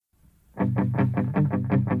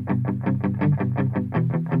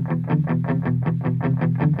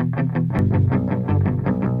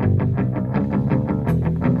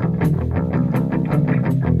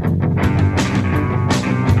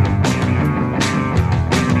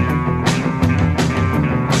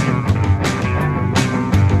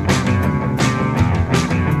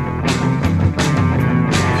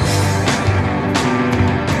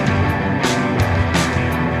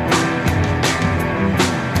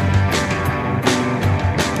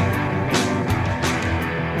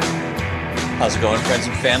How's it going, friends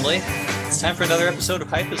and family? It's time for another episode of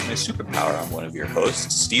Hype is My Superpower. I'm one of your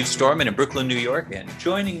hosts, Steve Storman in Brooklyn, New York, and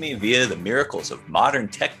joining me via the miracles of modern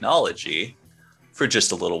technology for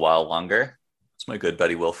just a little while longer, it's my good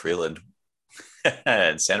buddy Will Freeland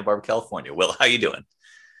in Santa Barbara, California. Will, how you doing?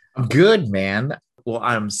 I'm good, man. Well,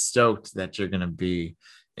 I'm stoked that you're going to be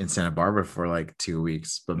in Santa Barbara for like 2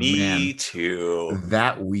 weeks. But Me too.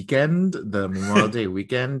 That weekend, the Memorial Day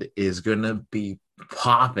weekend, is going to be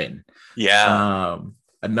popping. Yeah.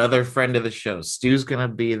 Another friend of the show, Stu's going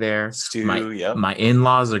to be there. Stu, My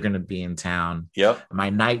in-laws are going to be in town. Yep. My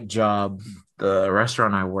night job, the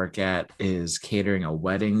restaurant I work at, is catering a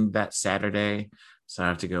wedding that Saturday. So I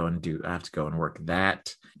have to go and work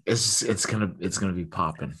that. It's gonna be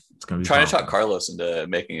popping. It's gonna be trying to talk Carlos into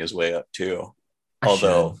making his way up too.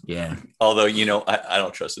 Although you know, I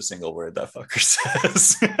don't trust a single word that fucker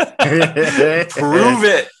says.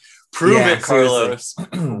 Prove it, Carlos.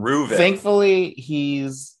 Prove it. Thankfully, did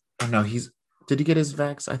he get his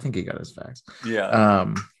vax? I think he got his vax. Yeah.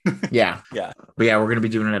 Yeah. Yeah. But yeah, we're gonna be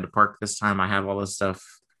doing it at the park this time. I have all this stuff.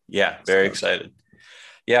 Yeah, very excited.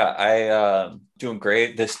 Yeah, I doing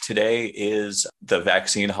great. Today is the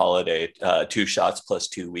vaccine holiday. 2 shots plus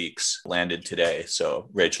 2 weeks landed today. So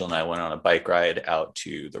Rachel and I went on a bike ride out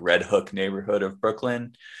to the Red Hook neighborhood of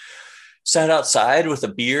Brooklyn. Sat outside with a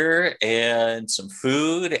beer and some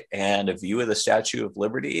food and a view of the Statue of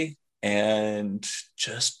Liberty, and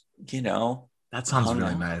just, you know, that sounds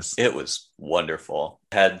really nice. It was wonderful.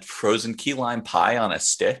 Had frozen key lime pie on a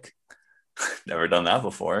stick. Never done that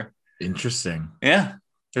before. Interesting. Yeah.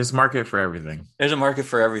 There's a market for everything. There's a market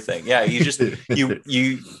for everything. Yeah, you just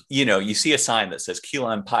you see a sign that says key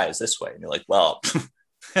lime pie is this way, and you're like, well,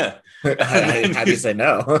 how do you say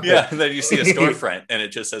no? Yeah, and then you see a storefront and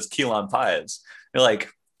it just says key lime pies. You're like,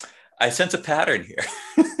 I sense a pattern here.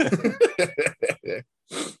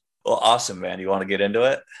 Well, awesome, man. You want to get into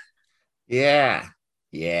it? Yeah.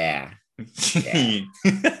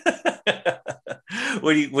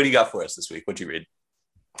 What do you got for us this week? What'd you read?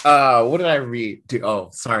 What did I read?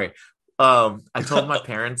 Sorry. I told my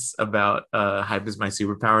parents about Hype is My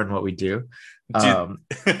Superpower and what we do. And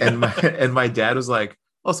my dad was like,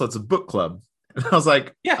 oh, so it's a book club. And I was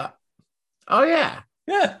like, yeah. Oh yeah.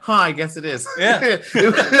 Yeah. Huh, I guess it is. Yeah.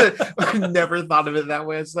 I never thought of it that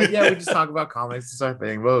way. It's like, yeah, we just talk about comics. It's our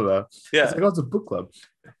thing. Blah, blah, blah. Yeah. It's like, oh, it's a book club.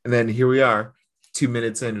 And then here we are, 2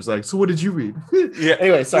 minutes in. It's like, so what did you read? Yeah.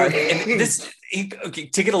 Anyway, sorry.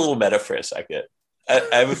 To get a little meta for a second.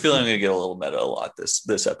 I have a feeling I'm going to get a little meta a lot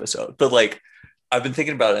this episode, but like I've been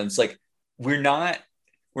thinking about it, and it's like we're not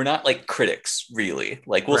like critics really.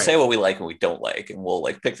 Like we'll say what we like and we don't like, and we'll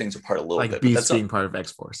like pick things apart a little bit. Like Beast being part of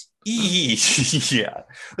X-Force. Yeah,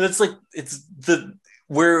 but it's like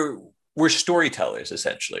we're storytellers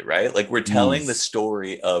essentially, right? Like we're telling the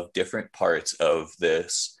story of different parts of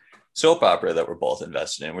this soap opera that we're both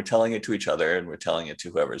invested in. We're telling it to each other, and we're telling it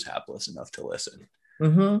to whoever's hapless enough to listen.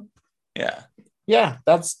 Mm-hmm. Yeah. Yeah,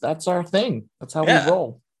 that's our thing. That's how we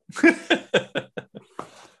roll.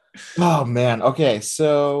 Oh man. Okay,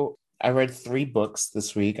 so I read 3 books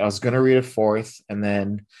this week. I was gonna read a 4th, and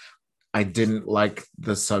then I didn't like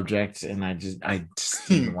the subject, and I just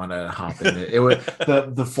didn't want to hop in it. It was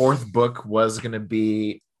the 4th book was gonna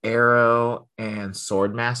be Arrow and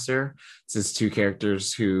Swordmaster. It's just 2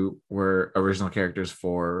 characters who were original characters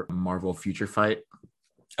for Marvel Future Fight.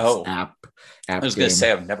 App I was going to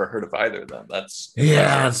say I've never heard of either of them. It's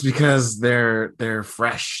because they're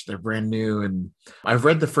fresh, they're brand new, and I've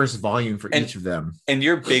read the first volume for each of them. And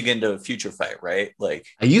you're big into Future Fight, right? Like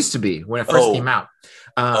I used to be when it first came out.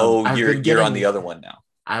 You're on the other one now.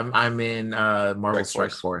 I'm in Marvel Strike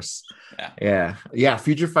Force. Yeah.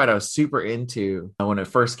 Future Fight I was super into when it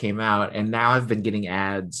first came out, and now I've been getting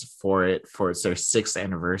ads for it for their 6th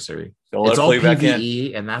anniversary. It's all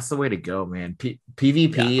PvE, and that's the way to go, man.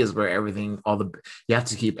 PvP is where everything, you have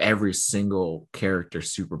to keep every single character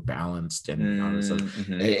super balanced, and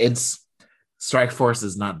it's Strike Force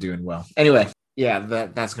is not doing well. Anyway, yeah,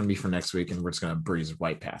 that's gonna be for next week, and we're just gonna breeze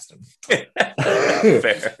right past him.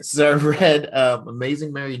 Fair. So I read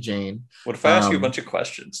Amazing Mary Jane. What if I ask you a bunch of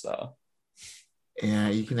questions, though? Yeah,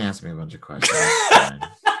 you can ask me a bunch of questions.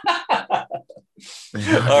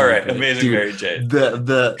 All right, Amazing Mary Jane.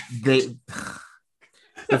 The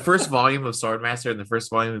first volume of Swordmaster and the first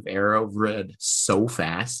volume of Arrow read so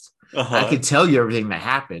fast. I could tell you everything that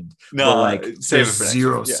happened. No, but like there's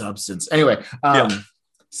zero substance. Anyway,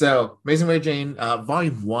 so Amazing Mary Jane,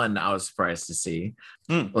 volume 1, I was surprised to see.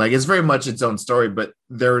 Like it's very much its own story, but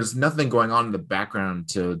there's nothing going on in the background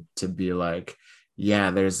to be like, yeah,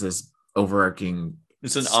 there's this overarching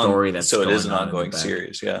It's an story that's so it is an going on ongoing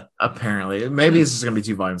series. Yeah. Apparently, maybe it's just gonna be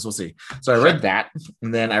 2 volumes. We'll see. So I read that,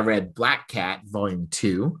 and then I read Black Cat Volume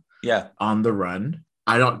 2. Yeah. On the Run.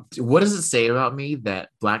 What does it say about me that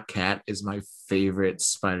Black Cat is my favorite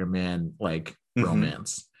Spider-Man like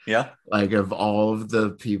romance? Yeah. Like of all of the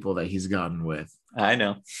people that he's gotten with. I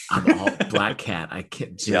know. I'm all Black Cat. I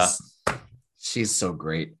can't just she's so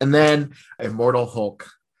great. And then Immortal Hulk,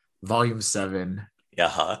 Volume 7.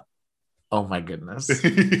 Yeah. Oh my goodness.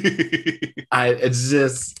 It's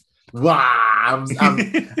just wow.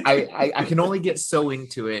 I can only get so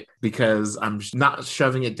into it because I'm not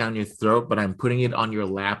shoving it down your throat, but I'm putting it on your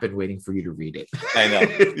lap and waiting for you to read it. I know.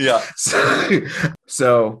 Yeah.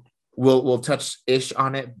 So we'll touch ish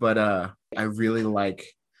on it, but I really like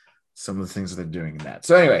some of the things that they're doing in that.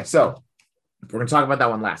 So anyway, so we're gonna talk about that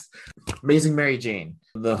one last. Amazing Mary Jane.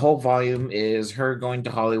 The whole volume is her going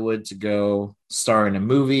to Hollywood to go star in a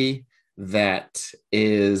movie that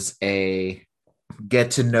is a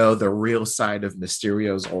get to know the real side of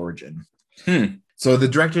Mysterio's origin. So the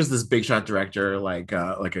director is this big shot director, like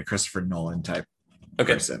a Christopher Nolan type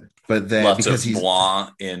person. But then lots because of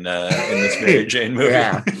blanc in this Mary Jane movie.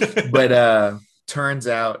 Yeah. But turns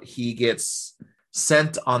out he gets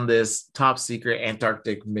sent on this top secret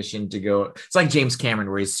Antarctic mission to go. It's like James Cameron,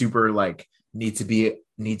 where he's super like need to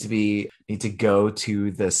go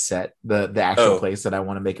to the set, the actual place that I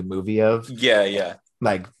want to make a movie of. Yeah.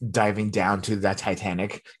 Like diving down to that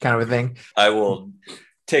Titanic kind of a thing. I will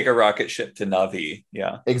take a rocket ship to Na'vi.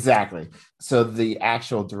 Yeah, exactly. So the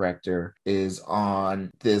actual director is on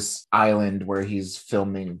this island where he's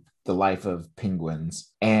filming the life of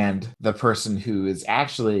penguins. And the person who is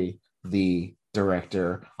actually the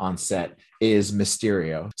director on set is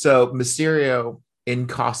Mysterio. So Mysterio in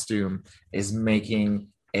costume is making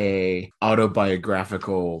a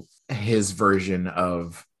autobiographical, his version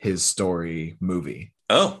of his story movie.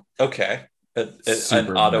 Oh, okay. An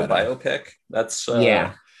autobiopic. That's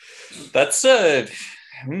okay.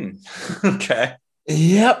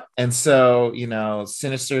 Yep. And so,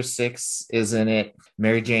 Sinister Six is in it.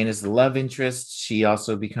 Mary Jane is the love interest. She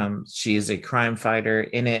is a crime fighter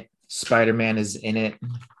in it. Spider-Man is in it.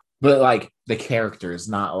 But like the character is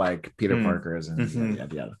not like Peter Parker is in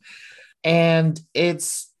yada. And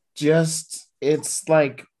it's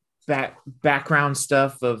like background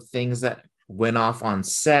stuff of things that went off on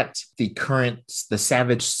set. The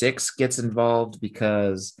Savage Six gets involved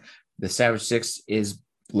because the Savage Six is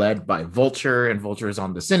led by Vulture, and Vulture is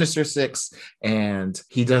on the Sinister Six, and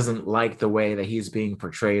he doesn't like the way that he's being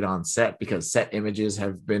portrayed on set because set images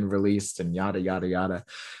have been released and yada yada yada.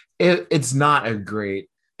 It's not a great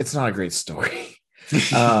story.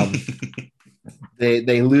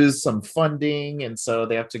 They lose some funding, and so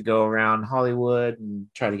they have to go around Hollywood and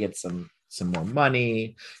try to get some more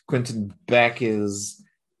money. Quentin Beck is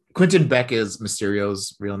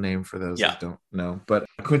Mysterio's real name for those that don't know. But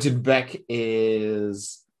Quentin Beck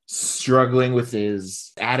is struggling with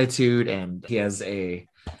his attitude, and he has a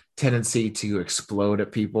tendency to explode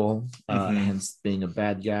at people, hence being a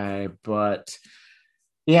bad guy. But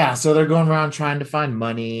yeah, so they're going around trying to find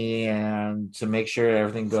money and to make sure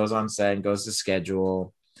everything goes on set and goes to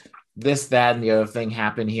schedule. This, that, and the other thing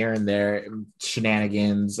happen here and there.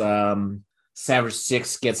 Shenanigans. Savage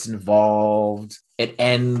Six gets involved. It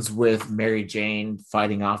ends with Mary Jane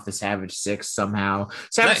fighting off the Savage Six somehow.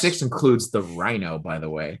 Savage Six includes the Rhino, by the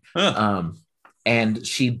way. And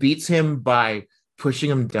she beats him by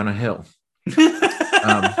pushing him down a hill.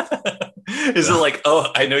 Is it like,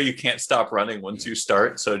 oh, I know you can't stop running once you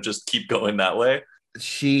start, so just keep going that way?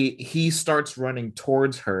 He starts running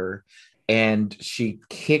towards her, and she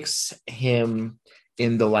kicks him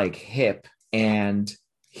in the hip, and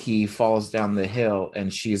he falls down the hill,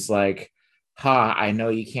 and she's like, I know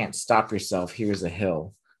you can't stop yourself. Here's a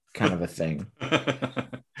hill, kind of a thing.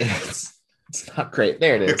 It's not great.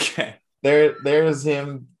 There it is. Okay. There's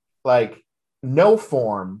him, no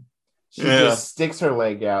form. She just sticks her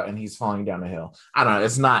leg out and he's falling down a hill. I don't know.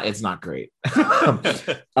 It's not great.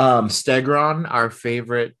 Stegron, our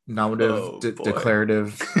favorite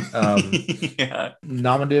declarative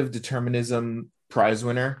nominative determinism prize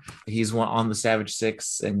winner. He's on the Savage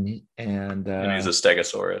Six, and he's a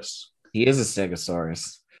Stegosaurus. He is a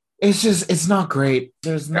Stegosaurus. It's not great.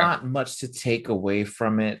 There's not much to take away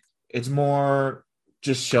from it. It's more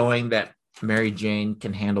just showing that Mary Jane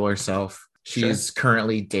can handle herself. She's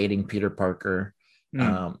currently dating Peter Parker.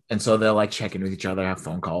 And so they'll check in with each other, have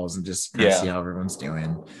phone calls, and just see how everyone's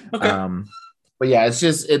doing. Okay. But yeah,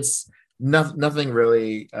 it's nothing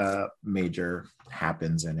really major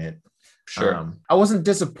happens in it. Sure. I wasn't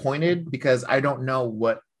disappointed because I don't know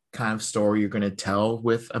what kind of story you're going to tell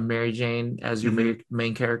with a Mary Jane as your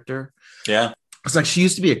main character. Yeah. It's like she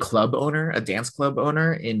used to be a dance club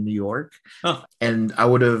owner in New York. Oh. And I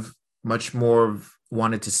would have much more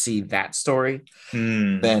wanted to see that story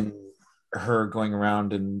than her going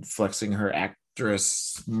around and flexing her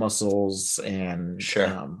actress muscles and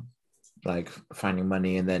like finding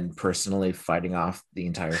money and then personally fighting off the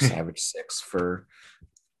entire Savage Six for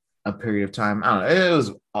a period of time. I don't know. It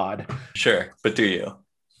was odd. Sure. But do you?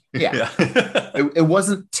 Yeah. It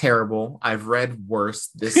wasn't terrible. I've read worse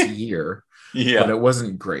this year, but it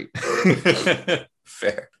wasn't great.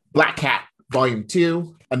 Fair. Black Cat, Volume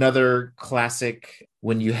 2, another classic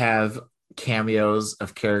when you have cameos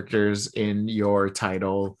of characters in your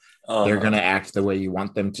title. They're going to act the way you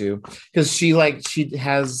want them to. Because she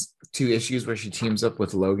has 2 issues where she teams up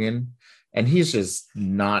with Logan, and he's just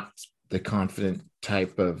not the confident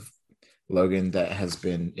type of Logan that has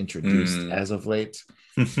been introduced as of late.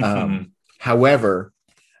 However,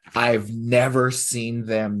 I've never seen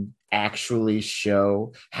them actually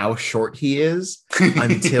show how short he is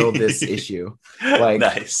until this issue. Like,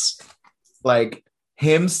 nice. Like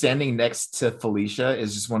him standing next to Felicia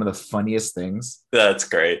is just one of the funniest things. That's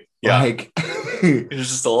great. Yeah. Like he's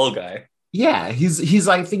just a little guy. Yeah, he's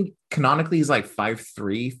I think canonically he's like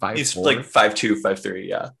 5'3", 5'4". He's like 5'2", 5'3",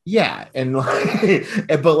 yeah. Yeah, and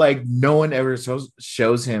like, but like no one ever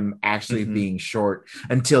shows him actually being short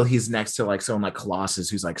until he's next to like someone like Colossus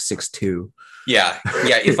who's like 6'2". Yeah.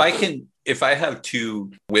 If I have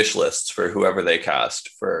 2 wish lists for whoever they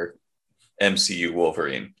cast for MCU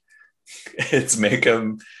Wolverine, it's make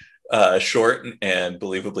him short and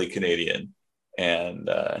believably Canadian, and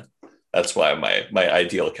that's why my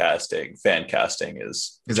ideal fan casting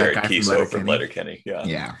is Jared Keeso from Letterkenny.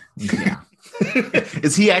 Yeah.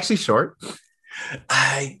 Is he actually short?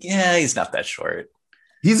 He's not that short.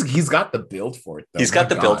 He's got the build for it, though. He's got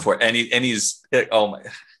the build for it, and he's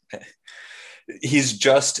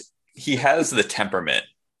he has the temperament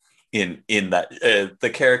in that the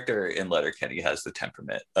character in Letterkenny has the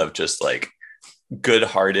temperament of just like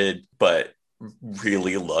good-hearted, but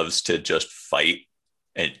really loves to just fight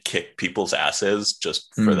and kick people's asses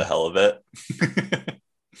just for the hell of it.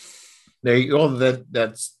 There you go.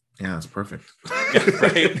 That's perfect.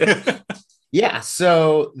 Right. Yeah.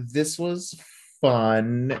 So this was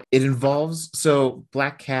fun. It involves,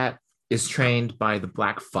 Black Cat is trained by the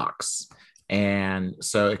Black Fox. And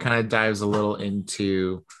so it kind of dives a little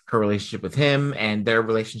into her relationship with him and their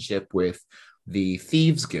relationship with the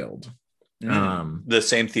Thieves Guild. The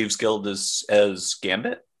same Thieves Guild as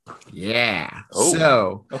Gambit? Yeah. Oh,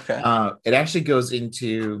 so okay. It actually goes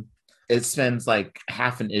into, it spends like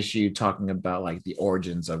half an issue talking about like the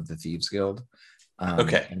origins of the Thieves Guild.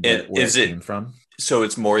 Okay. And where it came from. So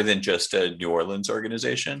it's more than just a New Orleans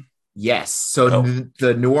organization? Yes. So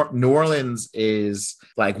the New Orleans is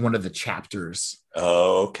like one of the chapters.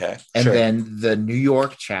 Oh, okay. And then the New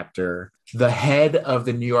York chapter, the head of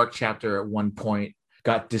the New York chapter at one point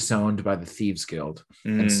got disowned by the Thieves Guild.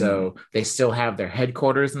 And so they still have their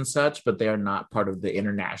headquarters and such, but they are not part of the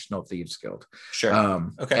International Thieves Guild. Sure.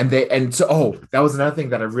 Okay. And so that was another thing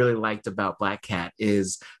that I really liked about Black Cat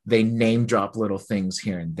is they name drop little things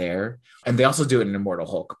here and there. And they also do it in Immortal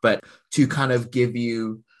Hulk, but to kind of give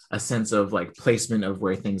you a sense of like placement of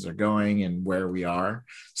where things are going and where we are.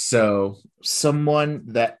 So someone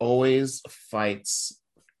that always fights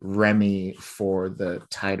Remy for the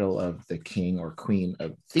title of the king or queen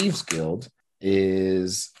of Thieves Guild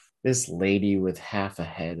is this lady with half a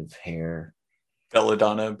head of hair.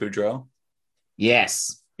 Belladonna Boudreaux?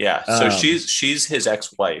 Yes. Yeah. So she's his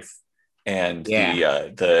ex-wife and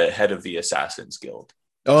the head of the Assassins Guild.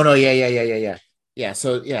 Oh no, yeah. Yeah,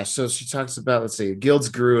 so she talks about, let's see, guilds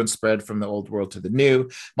grew and spread from the old world to the new.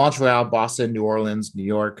 Montreal, Boston, New Orleans, New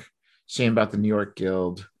York. Shame about the New York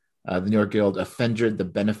Guild. The New York Guild offended the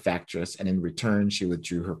benefactress, and in return, she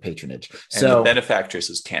withdrew her patronage. And the benefactress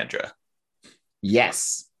is Kandra.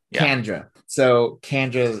 Yes, yeah. Kandra. So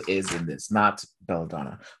Kandra is in this, not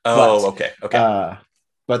Belladonna. Oh, okay.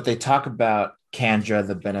 But they talk about Kandra,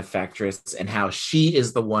 the benefactress, and how she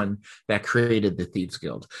is the one that created the Thieves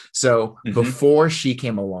Guild. So before she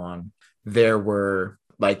came along, there were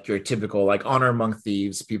like your typical like honor among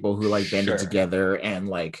thieves, people who like banded together and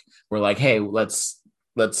like were like, hey, let's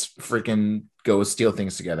freaking go steal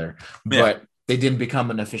things together. Yeah. But they didn't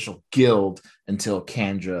become an official guild until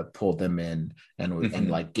Kandra pulled them in and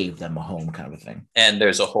like gave them a home kind of a thing. And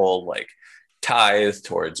there's a whole like tithe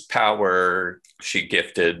towards power. She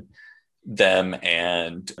gifted them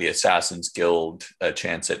and the Assassins Guild a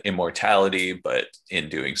chance at immortality, but in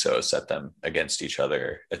doing so set them against each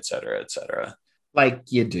other, etc., etc. Like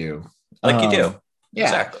you do. You do. Yeah.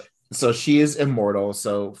 Exactly. So she is immortal.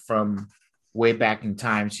 So from way back in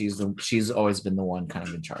time, she's always been the one kind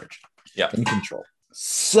of in charge. Yeah. In control.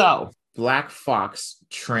 So Black Fox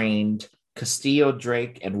trained Castillo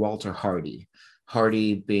Drake and Walter Hardy.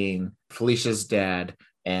 Hardy being Felicia's dad,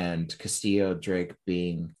 and Castillo Drake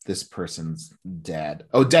being this person's dad.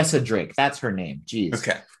 Odessa Drake, that's her name. Jeez.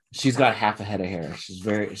 Okay. She's got half a head of hair. She's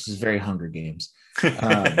very Hunger Games.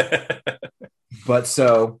 But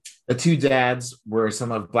so the two dads were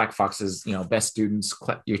some of Black Fox's, best students,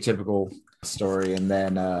 your typical story. And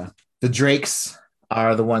then the Drakes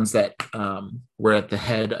are the ones that were at the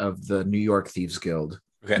head of the New York Thieves Guild.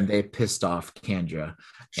 Okay. And they pissed off Kandra.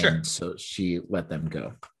 Sure. And so she let them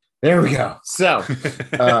go. There we go. So,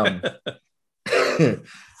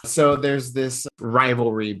 so there's this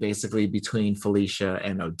rivalry basically between Felicia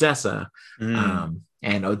and Odessa.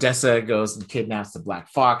 And Odessa goes and kidnaps the Black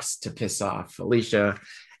Fox to piss off Felicia.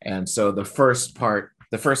 And so the first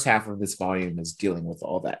half of this volume is dealing with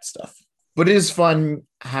all that stuff. But it is fun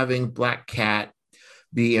having Black Cat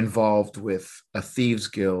be involved with a thieves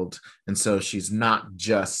guild. And so she's not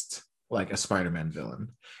just like a Spider-Man villain.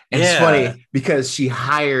 And It's funny because she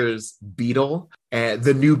hires Beetle,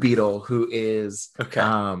 the new Beetle, who is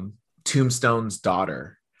Tombstone's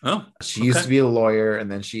daughter. Oh, she used to be a lawyer,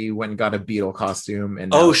 and then she went and got a Beetle costume.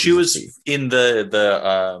 And she was in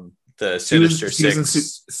the Sinister Six. In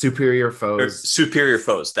Superior Foes. Superior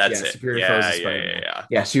Foes. That's it. Superior Foes.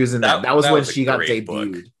 Yeah. She was in that. That was when she got debuted.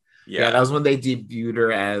 Book. Yeah, that was when they debuted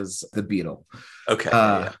her as the Beetle.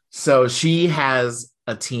 Okay. So she has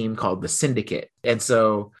a team called the Syndicate, and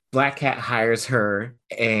so Black Cat hires her,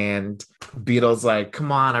 and Beetle's like,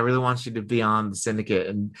 "Come on, I really want you to be on the Syndicate,"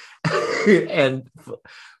 and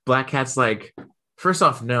Black Cat's like, first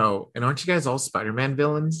off, no. And aren't you guys all Spider-Man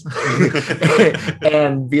villains?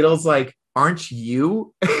 And Beetle's like, aren't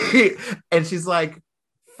you? And she's like,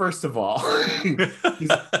 first of all,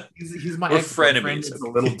 he's my ex-friend. It's a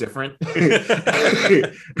little different.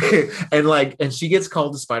 and she gets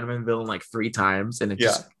called the Spider-Man villain like 3 times. And it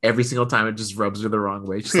just every single time it just rubs her the wrong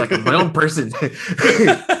way. She's like, I'm my own person.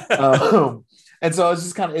 And so it's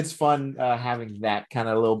just it's fun having that kind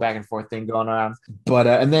of little back and forth thing going on. But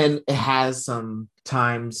and then it has some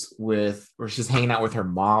times where she's hanging out with her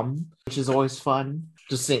mom, which is always fun.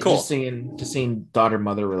 Just seeing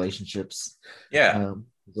daughter-mother relationships. Yeah,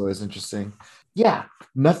 it's always interesting. Yeah,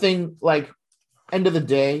 nothing like. End of the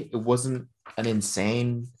day, it wasn't an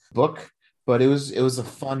insane book, but it was a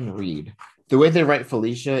fun read. The way they write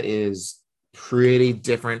Felicia is pretty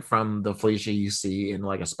different from the Felicia you see in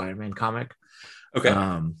like a Spider-Man comic. Okay.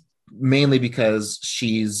 Mainly because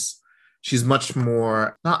she's much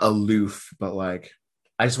more not aloof, but like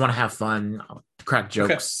I just want to have fun, crack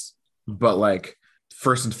jokes. Okay. But like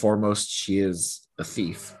first and foremost, she is a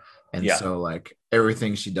thief, and so like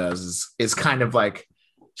everything she does is kind of like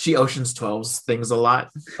she Ocean's 12's things a lot,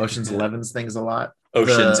 Ocean's 11's things a lot,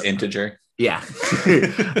 Ocean's integer. Yeah.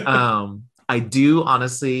 I do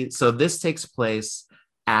honestly. So this takes place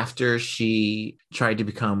after she tried to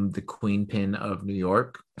become the Queenpin of New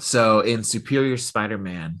York. So in Superior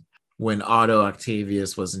Spider-Man, when Otto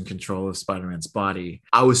Octavius was in control of Spider-Man's body,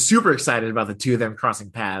 I was super excited about the two of them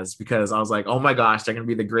crossing paths because I was like, oh my gosh, they're going to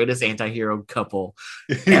be the greatest anti-hero couple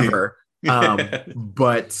ever.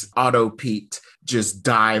 But Otto Pete just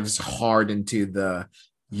dives hard into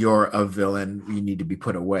you're a villain, you need to be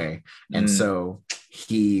put away. And so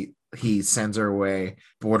he sends her away,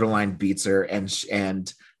 borderline beats her,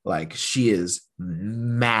 and like she is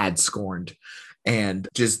mad scorned and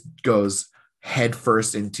just goes head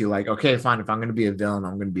first into like, okay, fine, if I'm going to be a villain,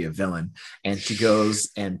 I'm going to be a villain. And she goes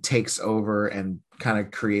and takes over and kind of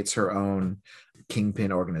creates her own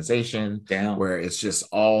Kingpin organization. Damn. Where it's just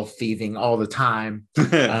all thieving all the time.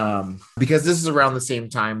 Because this is around the same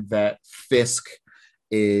time that Fisk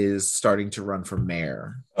is starting to run for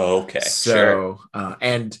mayor. Okay. So, sure.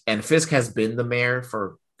 And Fisk has been the mayor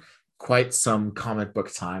for quite some comic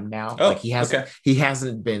book time now. Oh, like he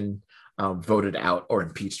hasn't been voted out or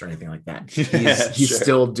impeached or anything like that. He's sure.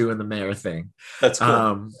 Still doing the mayor thing. That's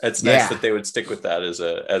cool. It's nice that they would stick with that as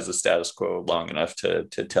a status quo long enough to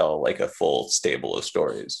tell like a full stable of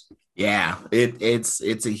stories. Yeah, it's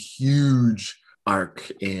a huge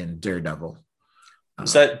arc in Daredevil.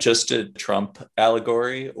 Is that just a Trump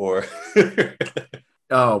allegory or?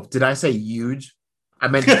 Oh, did I say huge? I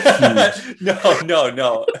meant huge.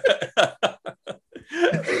 No.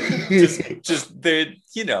 just there,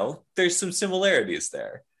 there's some similarities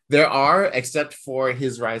there. There are, except for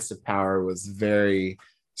his rise to power was very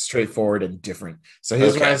straightforward and different. So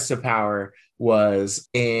his rise to power was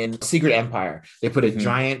in Secret Empire. They put a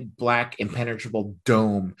giant black impenetrable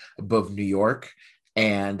dome above New York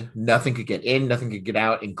and nothing could get in, nothing could get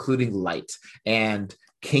out, including light. And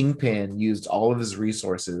Kingpin used all of his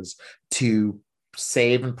resources to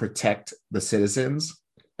save and protect the citizens.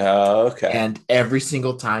 Oh, okay. And every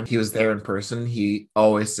single time he was there in person, he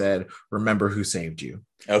always said, "Remember who saved you.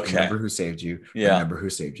 Okay. Remember who saved you. Yeah. Remember who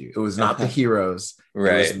saved you." It was not the heroes.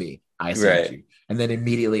 Right. It was me. I saved you. And then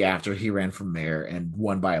immediately after, he ran for mayor and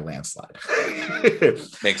won by a landslide.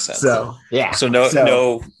 Makes sense. So yeah. So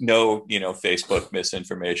no, Facebook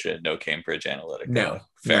misinformation, no Cambridge Analytica. No.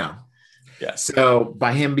 Fair. No. Yeah. So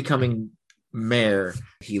by him becoming mayor,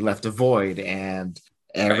 he left a void, and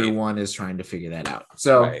everyone is trying to figure that out.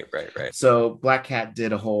 So right. So Black Cat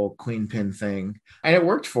did a whole Queen Pin thing, and it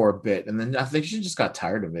worked for a bit, and then I think she just got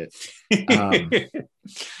tired of it.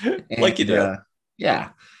 Like you do. Yeah.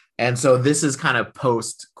 And so this is kind of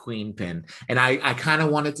post Queen Pin. And I kind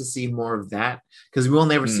of wanted to see more of that, because we'll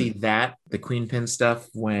never see that, the Queen Pin stuff,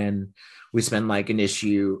 when we spend like an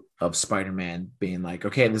issue of Spider-Man being like,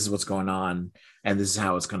 okay, this is what's going on, and this is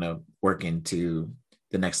how it's going to work into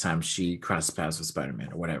the next time she crosses paths with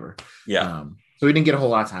Spider-Man or whatever. Yeah. So we didn't get a whole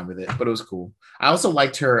lot of time with it, but it was cool. I also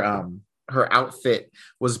liked her her outfit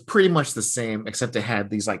was pretty much the same, except it had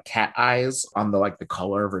these like cat eyes on the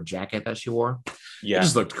collar of her jacket that she wore. Yeah. It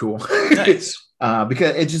just looked cool. Nice.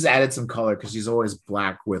 Because it just added some color, because she's always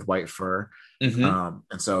black with white fur. Mm-hmm.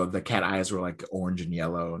 And so the cat eyes were like orange and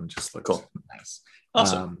yellow, and just looked cool. Nice.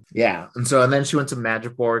 Awesome. Yeah. And then she went to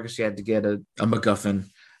Madripoor because she had to get a MacGuffin,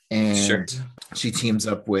 and she teams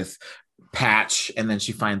up with Patch, and then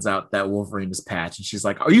she finds out that Wolverine is Patch, and she's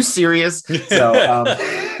like, "Are you serious?" So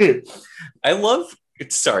I love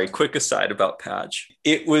it. Sorry, quick aside about Patch.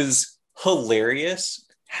 It was hilarious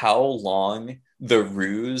how long the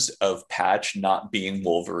ruse of Patch not being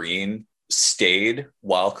Wolverine stayed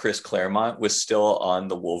while Chris Claremont was still on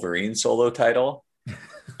the Wolverine solo title.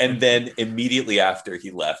 And then immediately after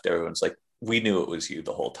he left, everyone's like, "We knew it was you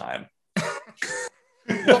the whole time."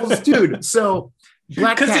 Well, dude, so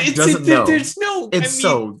Black Cat doesn't know. There's no.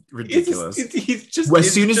 So ridiculous. He's just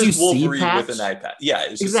as soon as you see Patch with an iPad, yeah,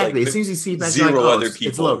 it's exactly. As soon as you see Patch, zero other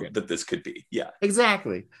people that this could be. Yeah,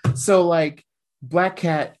 exactly. So like Black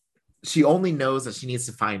Cat, she only knows that she needs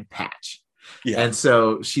to find Patch. Yeah, and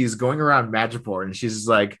so she's going around Madripoor, and she's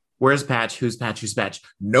like, "Where's Patch? Who's Patch? Who's Patch?"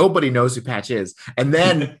 Nobody knows who Patch is. And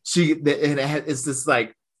then it's this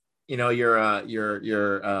like, your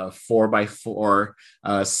 4x4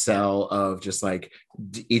 cell of just like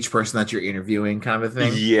each person that you're interviewing kind of a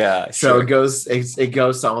thing. Yeah. So it goes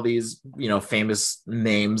to all these, famous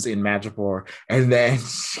names in Madripoor, and then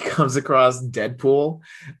she comes across Deadpool,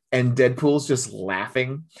 and Deadpool's just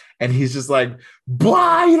laughing, and he's just like,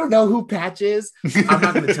 "Blah, you don't know who Patch is." I'm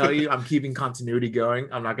not going to tell you. I'm keeping continuity going.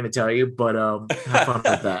 I'm not going to tell you, but have fun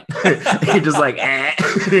with that. You're just like,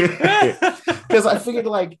 because I figured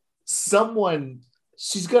like someone's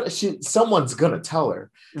gonna tell her.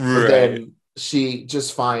 Right. But then she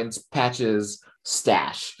just finds Patch's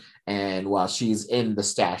stash, and while she's in the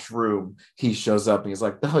stash room, he shows up and he's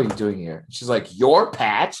like, "The hell are you doing here?" She's like, "Your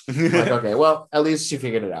Patch?" I'm like, okay, well, at least she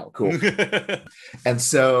figured it out. Cool. And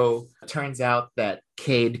so it turns out that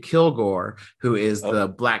Cade Kilgore, who is the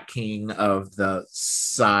Black King of the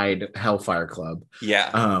side Hellfire Club.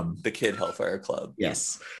 Yeah. The Kid Hellfire Club.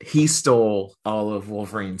 Yes. He stole all of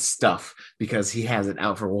Wolverine's stuff because he has it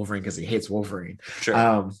out for Wolverine because he hates Wolverine.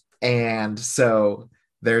 Sure. And so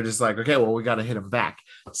they're just like, okay, well, we got to hit him back.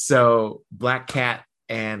 So Black Cat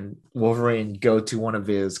and Wolverine go to one of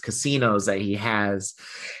his casinos that he has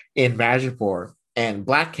in Madripoor, and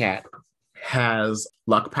Black Cat has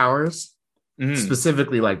luck powers.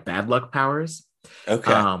 Specifically like bad luck powers.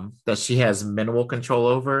 Okay. That she has minimal control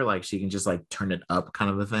over, like she can just like turn it up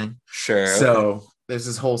kind of a thing. Sure. So there's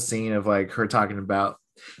this whole scene of like her talking about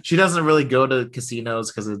she doesn't really go to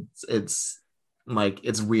casinos because it's like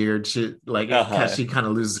it's weird. She like she kind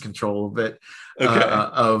of loses control of it.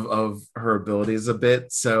 Of her abilities a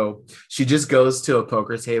bit. So she just goes to a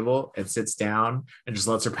poker table and sits down and just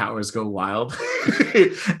lets her powers go wild.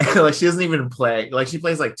 And, like she doesn't even play. Like she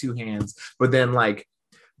plays like two hands, but then like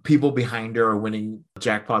people behind her are winning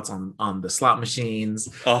jackpots on the slot machines.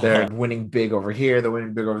 They're winning big over here. They're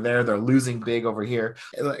winning big over there. They're losing big over here.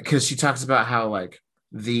 Because she talks about how like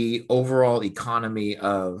the overall economy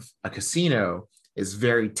of a casino is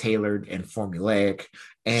very tailored and formulaic,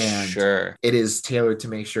 and it is tailored to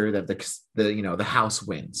make sure that the house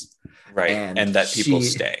wins, right, and that people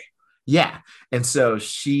stay. Yeah, and so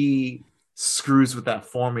she screws with that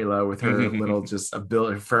formula with her little just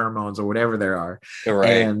ability pheromones or whatever there are.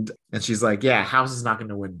 Right. And she's like, yeah, House is not going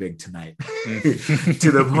to win big tonight.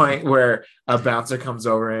 To the point where a bouncer comes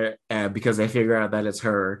over because they figure out that it's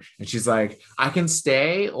her. And she's like, I can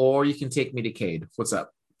stay or you can take me to Cade. What's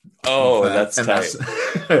up? Oh, that's tight.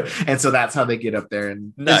 And so that's how they get up there.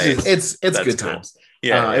 And nice. It's good cool. Times.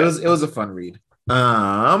 Yeah, it was a fun read.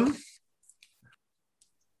 Trying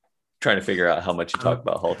to figure out how much you talk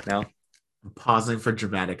about Hulk now. I'm pausing for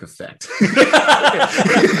dramatic effect.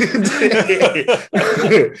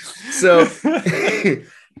 So,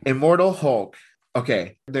 Immortal Hulk.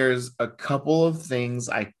 Okay, there's a couple of things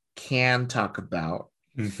I can talk about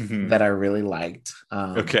that I really liked.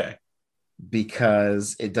 Okay.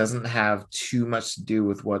 Because it doesn't have too much to do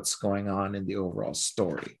with what's going on in the overall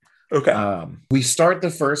story. Okay. We start the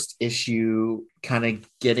first issue kind of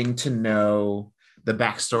getting to know the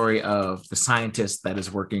backstory of the scientist that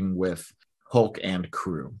is working with Hulk and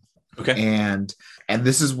crew. Okay. And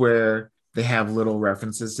this is where they have little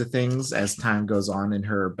references to things as time goes on in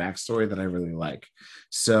her backstory that I really like.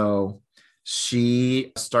 So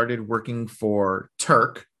she started working for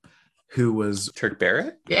Turk, who was Turk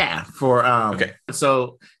Barrett? Yeah. For okay.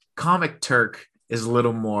 So comic Turk is a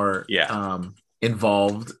little more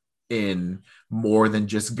involved in more than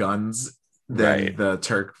just guns than the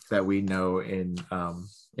Turk that we know in the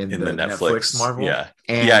Netflix Marvel. Yeah.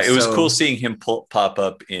 And it was cool seeing him pop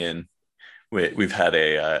up in. We've had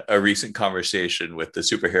a recent conversation with the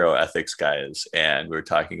superhero ethics guys, and we were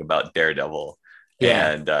talking about Daredevil.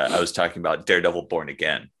 Yeah. And I was talking about Daredevil Born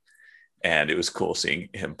Again. And it was cool seeing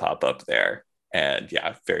him pop up there. And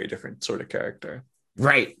yeah, very different sort of character.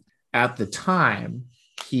 Right. At the time,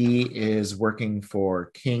 he is working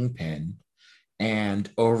for Kingpin and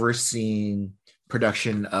overseeing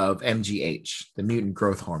production of MGH, the mutant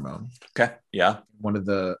growth hormone. Okay. Yeah. One of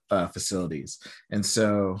the facilities. And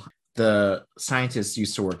so the scientist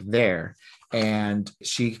used to work there. And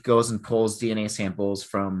she goes and pulls DNA samples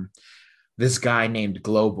from this guy named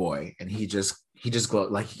Glowboy. And he just glows,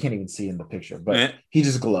 like you can't even see in the picture, but he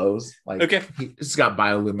just glows. Like he's got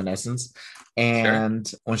bioluminescence.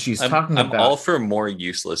 And when she's talking about, I'm all for more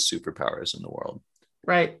useless superpowers in the world.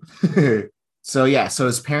 Right. So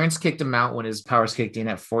his parents kicked him out when his powers kicked in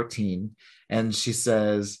at 14. And she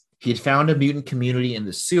says he'd found a mutant community in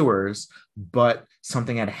the sewers, but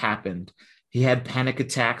something had happened. He had panic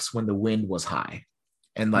attacks when the wind was high.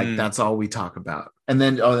 And that's all we talk about. And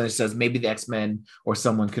then it says maybe the X-Men or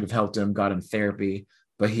someone could have helped him, got him therapy,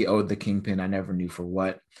 but he owed the Kingpin. I never knew for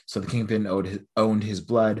what. So the Kingpin owned his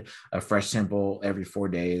blood, a fresh sample every 4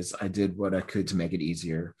 days. I did what I could to make it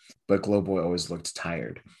easier, but Glowboy always looked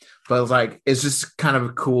tired. But it's just kind of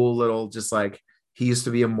a cool little, just like he used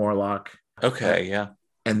to be a Morlock. Okay, yeah.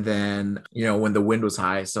 And then, when the wind was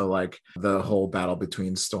high, so the whole battle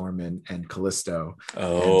between Storm and Callisto.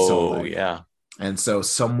 Oh, yeah. And so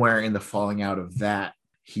somewhere in the falling out of that,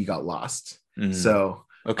 he got lost. So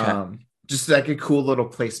just like a cool little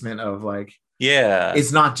placement of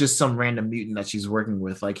it's not just some random mutant that she's working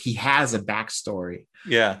with. Like he has a backstory.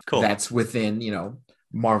 Yeah, cool. That's within,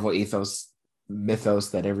 Marvel mythos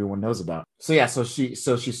that everyone knows about. So she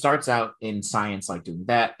starts out in science, doing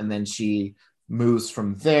that. And then she moves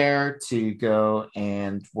from there to go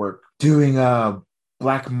and work doing a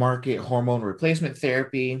black market hormone replacement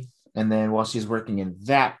therapy. And then while she's working in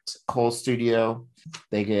that whole studio,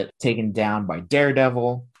 they get taken down by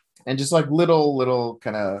Daredevil and just little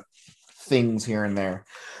kind of things here and there.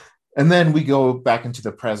 And then we go back into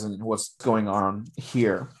the present and what's going on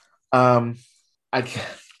here. I'll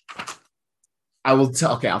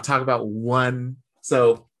talk about one.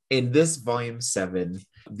 So in this volume 7,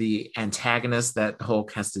 the antagonist that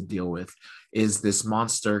Hulk has to deal with is this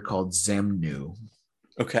monster called Xemnu.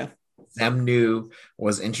 Okay. Xemnu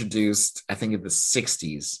was introduced, I think, in the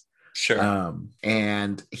 60s. Sure.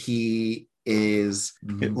 And he is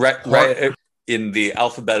right in the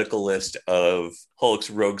alphabetical list of Hulk's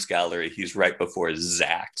rogues gallery. He's right before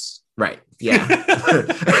Zax. Right. Yeah.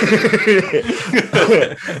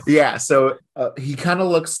 Yeah. So he kind of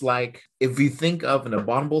looks like, if you think of an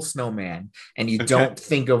abominable snowman and you don't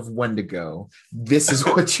think of Wendigo, this is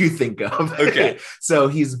what you think of. Okay. So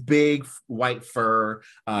he's big, white fur.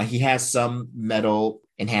 He has some metal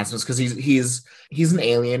enhancements because he's an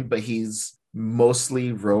alien, but he's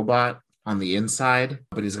mostly robot on the inside,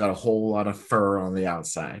 but he's got a whole lot of fur on the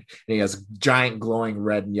outside. And he has giant glowing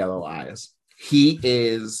red and yellow eyes. He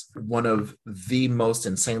is one of the most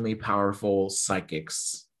insanely powerful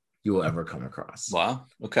psychics you will ever come across. Wow.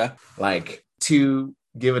 Okay. To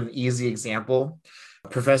give an easy example,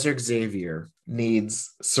 Professor Xavier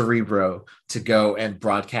needs Cerebro to go and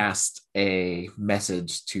broadcast a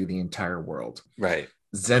message to the entire world. Right.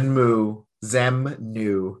 Zemnu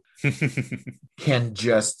can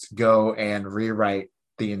just go and rewrite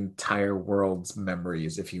the entire world's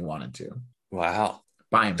memories if he wanted to. Wow.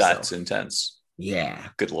 By himself. That's intense. Yeah.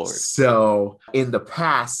 Good Lord. So in the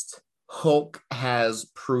past, Hulk has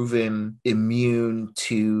proven immune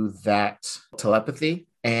to that telepathy.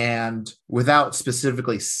 And without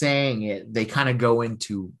specifically saying it, they kind of go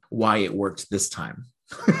into why it worked this time.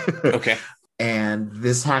 Okay. And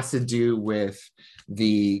this has to do with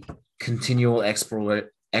the continual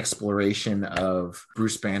exploration of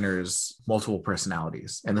Bruce Banner's multiple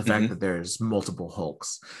personalities and the fact that there's multiple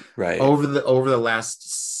Hulks. Right. Over the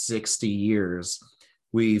last 60 years,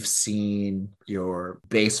 we've seen your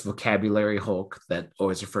base vocabulary Hulk that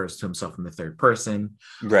always refers to himself in the third person.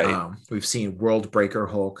 Right. We've seen World Breaker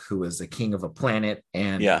Hulk, who is the king of a planet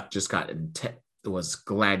and just got was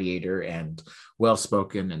gladiator and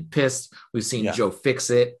well-spoken and pissed. We've seen Joe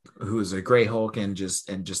Fixit, who's a gray Hulk and just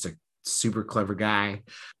a super clever guy.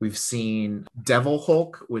 We've seen Devil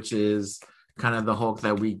Hulk, which is kind of the Hulk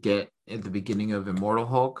that we get at the beginning of Immortal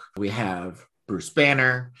Hulk. We have Bruce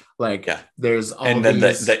Banner, there's all and then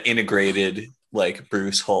these... the integrated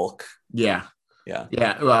Bruce Hulk.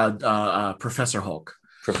 Professor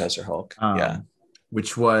Hulk,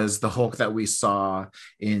 which was the Hulk that we saw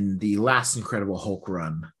in the last Incredible Hulk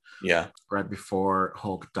run, right before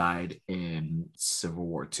Hulk died in Civil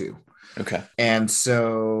War II. Okay. And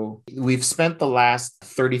so we've spent the last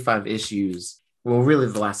 35 issues, well, really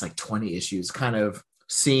the last 20 issues, kind of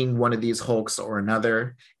seeing one of these Hulks or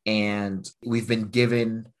another. And we've been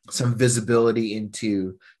given some visibility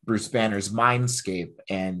into Bruce Banner's mindscape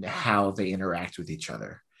and how they interact with each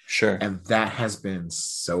other. Sure. And that has been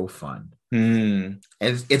so fun. And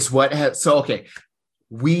it's what has... So, okay,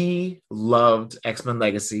 we loved X-Men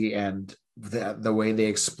Legacy and the way they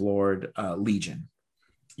explored Legion.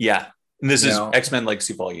 Yeah. And this is X-Men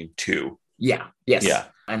Legacy Volume 2. Yeah. Yes. Yeah.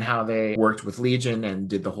 And how they worked with Legion and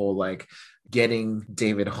did the whole getting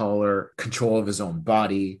David Haller control of his own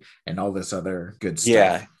body and all this other good stuff.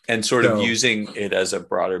 Yeah. And sort of using it as a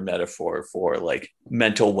broader metaphor for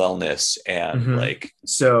mental wellness and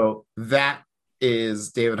So that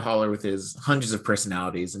is David Haller with his hundreds of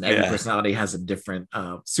personalities, and every personality has a different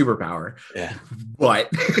superpower. Yeah. But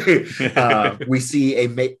we see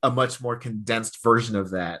a much more condensed version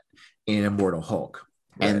of that in Immortal Hulk.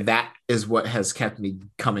 Right. And that is what has kept me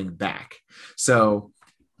coming back. So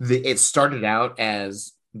it started out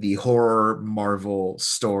as the horror Marvel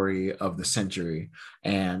story of the century,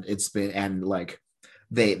 and it's been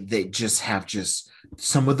they just have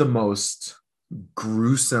some of the most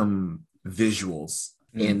gruesome visuals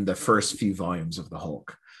in the first few volumes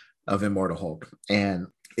of Immortal Hulk, and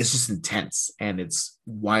it's just intense and it's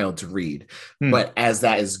wild to read. But as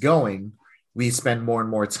that is going, we spend more and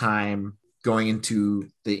more time going into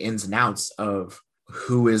the ins and outs of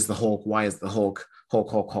who is the Hulk, why is the Hulk.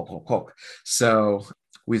 So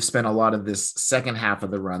we've spent a lot of this second half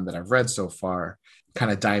of the run that I've read so far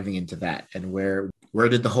kind of diving into that, and where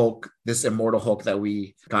did the Hulk, this Immortal Hulk that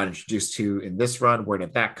we got introduced to in this run, where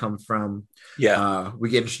did that come from? We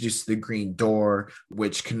get introduced to the Green Door,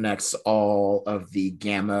 which connects all of the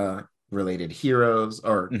Gamma related heroes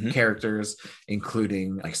or characters,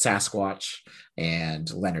 including Sasquatch and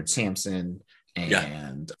Leonard Samson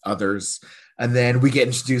and others. And then we get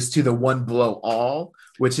introduced to the One Below All,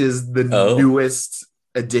 which is the newest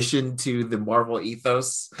addition to the Marvel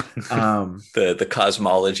ethos. The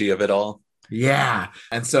cosmology of it all. Yeah.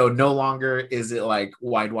 And so no longer is it wide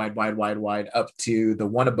up to the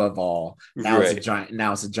One Above All. Now it's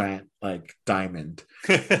a giant diamond.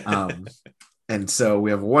 And so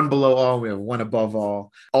we have One Below All, we have One Above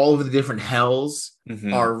All. All of the different hells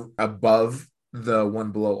are above the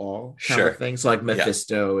One Below All kind of thing. So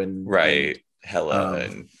Mephisto and Hela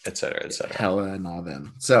and et cetera. Hela and all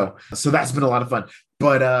them. So that's been a lot of fun.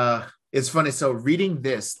 But it's funny. So reading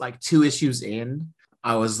this 2 issues in,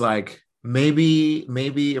 I was like, maybe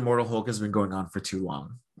Immortal Hulk has been going on for too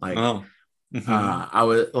long. I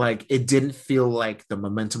was it didn't feel like the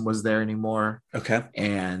momentum was there anymore. Okay.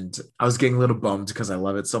 And I was getting a little bummed because I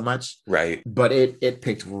love it so much. Right. But it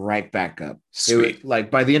picked right back up. Sweet.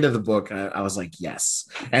 It, by the end of the book, I was like, yes.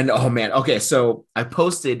 And oh man. Okay. So I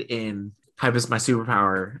posted in Hype is My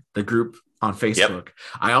Superpower, the group on Facebook. Yep.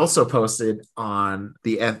 I also posted on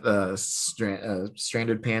the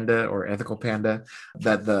Stranded Panda or Ethical Panda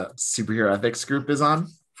that the Superhero Ethics group is on.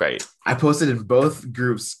 Right. I posted in both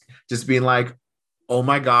groups just being like, oh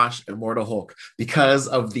my gosh, Immortal Hulk, because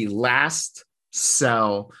of the last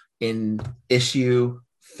cell in issue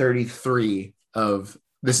 33 of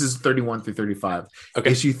this is 31 through 35.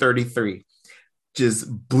 Okay. Issue 33 just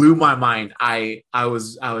blew my mind. I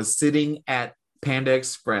was sitting at Panda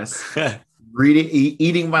Express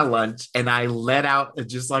eating my lunch, and I let out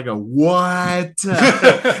just like a what?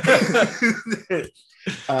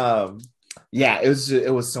 Yeah,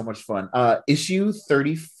 it was so much fun. Issue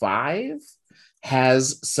 35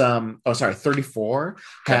 has some 34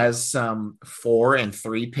 has some 4 and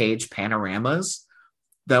 3 page panoramas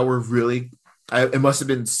that were really it must have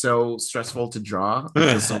been so stressful to draw.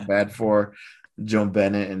 I feel so bad for Joan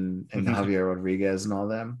Bennett and Javier Rodriguez and all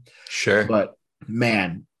them. Sure. But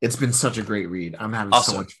man, it's been such a great read. I'm having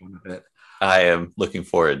so much fun with it. I am looking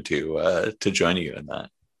forward to joining you in that.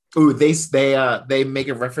 Ooh, they make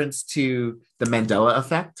a reference to the Mandela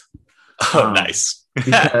effect. Oh, nice.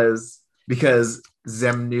 because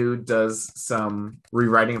Xemnu does some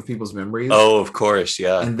rewriting of people's memories. Oh, of course,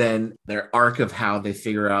 yeah. And then their arc of how they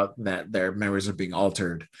figure out that their memories are being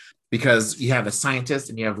altered. Because you have a scientist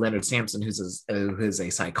and you have Leonard Sampson, who's a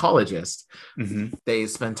psychologist. Mm-hmm. They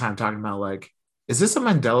spend time talking about, like, is this a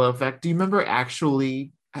Mandela effect? Do you remember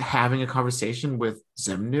actually having a conversation with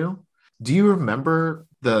Xemnu? Do you remember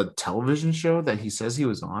the television show that he says he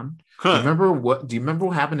was on? Do you remember what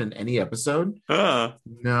happened in any episode?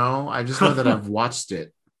 No, I just know that I've watched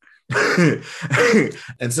it.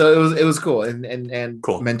 And so it was cool. And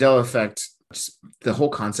cool. Mandela effect, just, the whole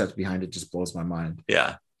concept behind it just blows my mind.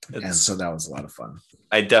 Yeah. And so that was a lot of fun.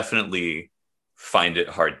 I definitely find it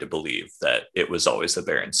hard to believe that it was always the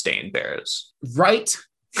Berenstain Bears. Right?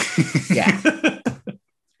 Yeah.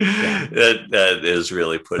 Yeah. That is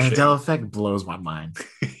really pushing. Mandela effect blows my mind.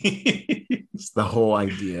 It's the whole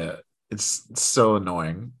idea. It's so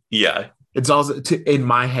annoying. Yeah. It's also, in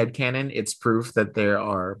my headcanon, it's proof that there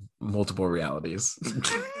are multiple realities.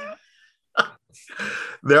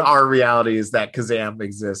 There are realities that Kazam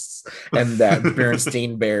exists and that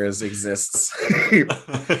Berenstain Bears exists.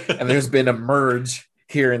 And there's been a merge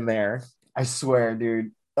here and there. I swear,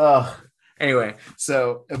 dude. Ugh. Anyway,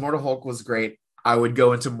 so Immortal Hulk was great. I would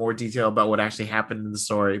go into more detail about what actually happened in the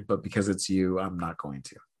story, but because it's you, I'm not going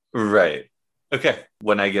to. Right. Okay.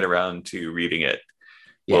 When I get around to reading it,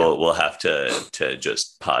 we'll have to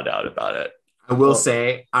just pod out about it. I will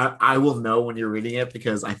say I will know when you're reading it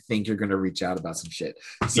because I think you're going to reach out about some shit.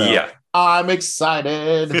 So yeah, I'm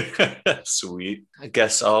excited. Sweet. I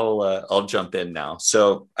guess I'll jump in now.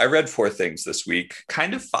 So I read 4 things this week,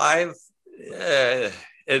 kind of 5. They'll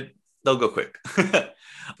go quick.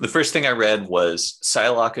 The first thing I read was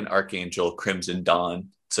Psylocke and Archangel Crimson Dawn.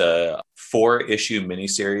 It's a 4-issue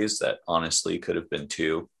miniseries that honestly could have been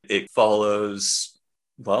 2. It follows,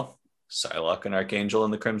 Psylocke and Archangel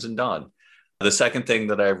and the Crimson Dawn. The second thing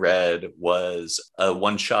that I read was a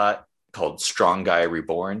one-shot called Strong Guy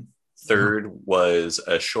Reborn. Third was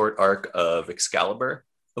a short arc of Excalibur.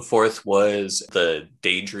 The fourth was the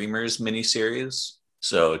Daydreamers miniseries.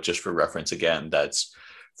 So just for reference again, that's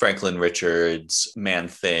Franklin Richards,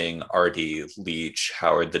 Man-Thing, Artie, Leech,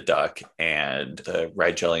 Howard the Duck, and the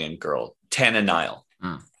Rigelian girl, Tana Nile,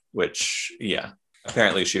 which,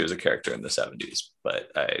 apparently she was a character in the 70s,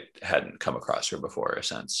 but I hadn't come across her before or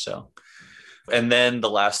since. So, and then the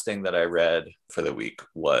last thing that I read for the week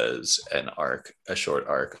was a short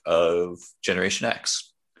arc of Generation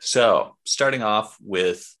X. So starting off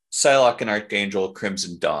with Psylocke and Archangel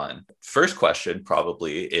Crimson Dawn. First question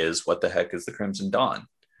probably is, what the heck is the Crimson Dawn?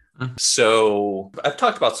 So I've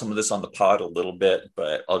talked about some of this on the pod a little bit,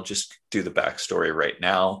 but I'll just do the backstory right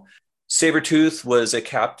now. Sabretooth was a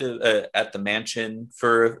captive at the mansion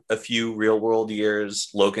for a few real world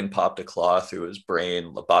years. Logan popped a claw through his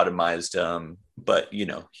brain, lobotomized him, but,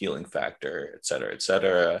 healing factor, et cetera, et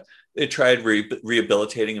cetera. They tried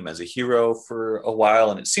rehabilitating him as a hero for a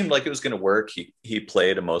while, and it seemed like it was going to work. He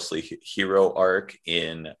played a mostly hero arc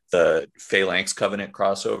in the Phalanx Covenant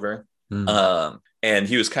crossover. And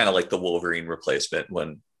he was kind of like the Wolverine replacement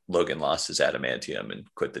when Logan lost his adamantium and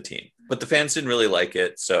quit the team. But the fans didn't really like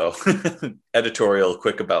it. So editorial,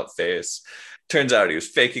 quick about face. Turns out he was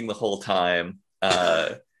faking the whole time,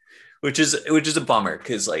 which is a bummer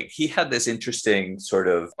because he had this interesting sort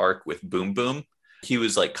of arc with Boom Boom. He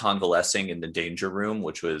was convalescing in the Danger Room,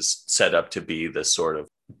 which was set up to be this sort of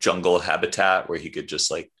jungle habitat where he could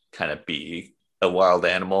just kind of be a wild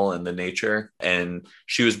animal in the nature. And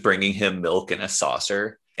she was bringing him milk in a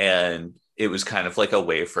saucer. And it was kind of like a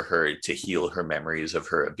way for her to heal her memories of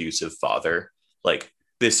her abusive father.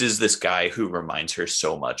 This is this guy who reminds her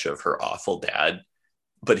so much of her awful dad,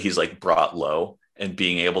 but he's brought low. and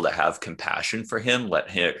being able to have compassion for him, let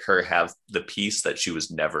her have the peace that she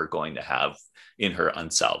was never going to have in her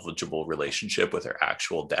unsalvageable relationship with her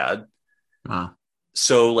actual dad. Wow.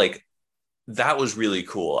 So like that was really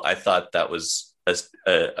cool. I thought that was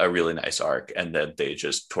a really nice arc, and then they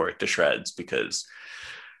just tore it to shreds because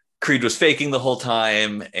Creed was faking the whole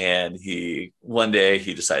time, and one day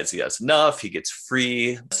he decides he has enough. He gets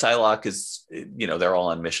free. Psylocke is, they're all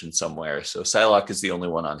on mission somewhere. So Psylocke is the only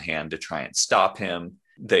one on hand to try and stop him.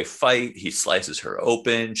 They fight. He slices her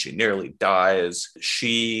open. She nearly dies.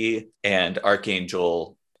 She and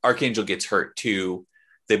Archangel gets hurt too.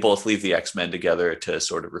 They both leave the X-Men together to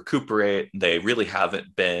sort of recuperate. They really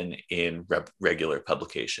haven't been in regular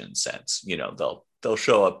publication since. They'll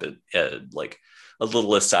show up at like a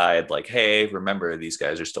little aside, like, hey, remember, these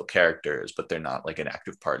guys are still characters, but they're not like an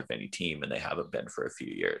active part of any team, and they haven't been for a few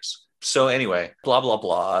years. So anyway, blah, blah,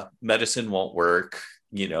 blah. Medicine won't work,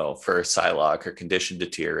 for Psylocke. Her condition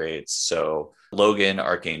deteriorates. So Logan,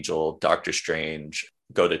 Archangel, Doctor Strange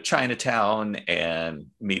go to Chinatown and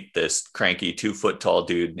meet this cranky 2-foot tall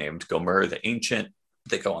dude named Gomer the Ancient.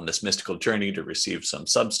 They go on this mystical journey to receive some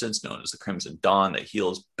substance known as the Crimson Dawn that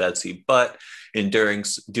heals Betsy, but in doing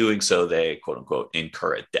so, they quote unquote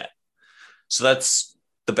incur a debt. So that's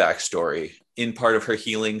the backstory. In part of her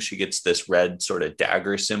healing, she gets this red sort of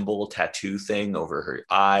dagger symbol tattoo thing over her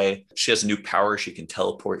eye. She has a new power. She can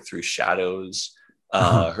teleport through shadows.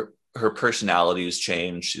 Her personality has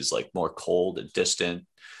changed. She's like more cold and distant.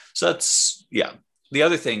 So that's, yeah. The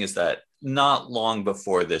other thing is that not long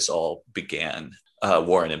before this all began,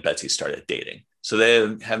 Warren and Betsy started dating. So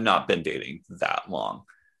they have not been dating that long.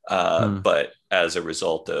 But as a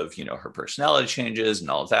result of, her personality changes and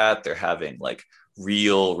all that, they're having like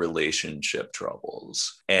real relationship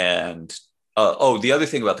troubles. And the other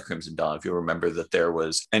thing about the Crimson Dawn, if you remember, that there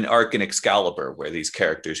was an arc in Excalibur where these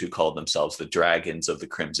characters who called themselves the Dragons of the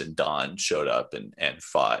Crimson Dawn showed up and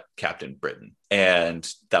fought Captain Britain. And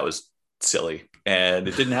that was silly. And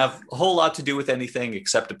it didn't have a whole lot to do with anything,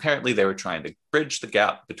 except apparently they were trying to bridge the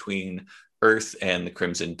gap between Earth and the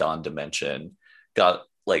Crimson Dawn dimension. Got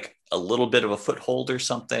like a little bit of a foothold or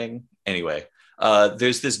something. Anyway,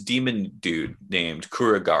 there's this demon dude named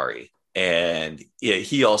Kuragari, and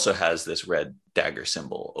he also has this red dagger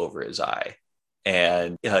symbol over his eye.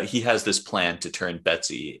 And he has this plan to turn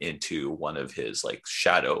Betsy into one of his like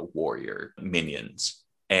shadow warrior minions.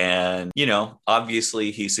 And, obviously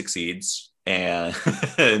he succeeds and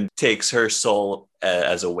takes her soul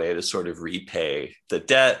as a way to sort of repay the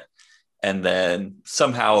debt. And then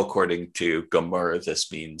somehow, according to Gomer,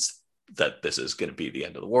 this means that this is going to be the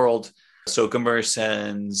end of the world. So Gomer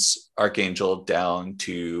sends Archangel down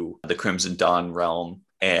to the Crimson Dawn realm.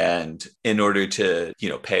 And in order to,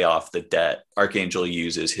 pay off the debt, Archangel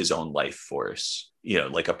uses his own life force,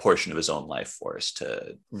 like a portion of his own life force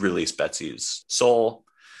to release Betsy's soul.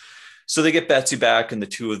 So they get Betsy back, and the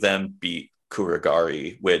two of them beat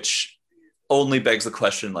Kuragari, which only begs the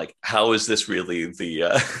question, like, how is this really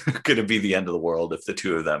the going to be the end of the world if the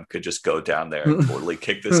two of them could just go down there and totally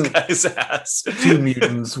kick this guy's ass? Two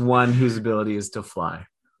mutants, one whose ability is to fly.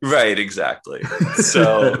 Right, exactly.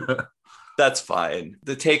 So that's fine.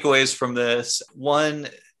 The takeaways from this, one,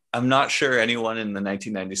 I'm not sure anyone in the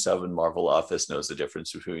 1997 Marvel office knows the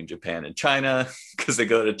difference between Japan and China, because they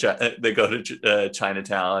go to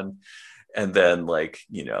Chinatown, and then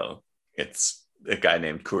it's a guy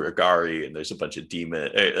named Kuragari, and there's a bunch of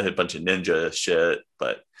ninja shit,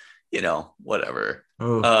 but whatever.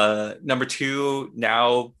 Number two,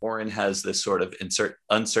 now Warren has this sort of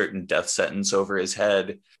uncertain death sentence over his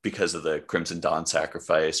head because of the Crimson Dawn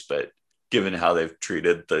sacrifice, but given how they've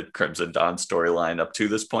treated the Crimson Dawn storyline up to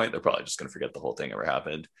this point, they're probably just going to forget the whole thing ever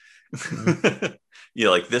happened.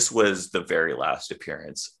 This was the very last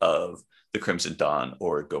appearance of the Crimson Dawn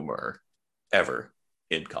or Gomer ever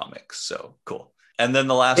in comics. So cool. And then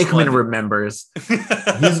the last Hickman one remembers.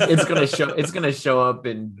 It's gonna show up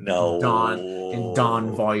in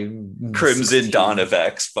Dawn volume Crimson 16. Dawn of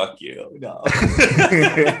X. Fuck you. No.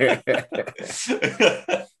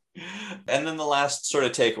 And then the last sort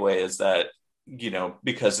of takeaway is that,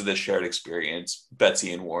 because of this shared experience,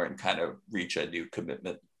 Betsy and Warren kind of reach a new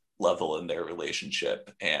commitment level in their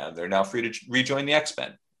relationship, and they're now free to rejoin the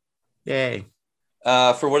X-Men. Yay.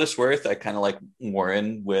 For what it's worth, I kind of like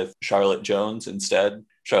Warren with Charlotte Jones instead.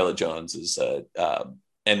 Charlotte Jones is a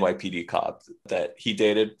NYPD cop that he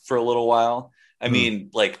dated for a little while. I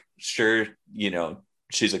mean, sure,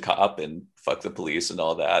 she's a cop and fuck the police and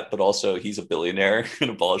all that, but also he's a billionaire and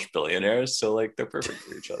abolished billionaires, so they're perfect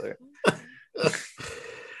for each other.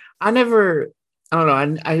 I don't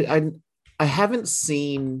know. I haven't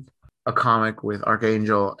seen a comic with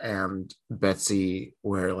Archangel and Betsy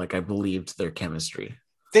where like I believed their chemistry.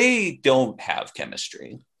 They don't have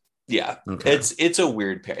chemistry. Yeah. Okay. It's a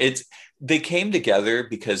weird pair. They came together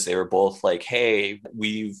because they were both like, hey,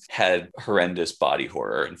 we've had horrendous body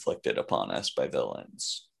horror inflicted upon us by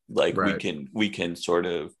villains. Like right. we can sort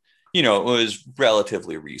of, it was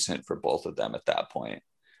relatively recent for both of them at that point.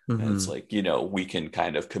 Mm-hmm. And it's like, we can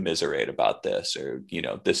kind of commiserate about this, or,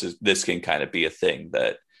 this can kind of be a thing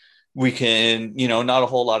that we can, not a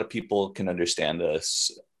whole lot of people can understand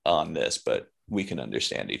us on this, but we can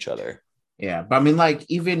understand each other. Yeah. But I mean, like,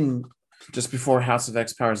 even just before House of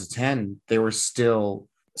X Powers of 10, they were still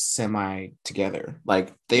semi together.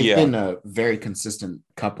 Like they've been a very consistent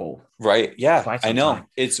couple. Right. Yeah. I know. Time.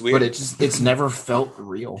 It's weird. But it's never felt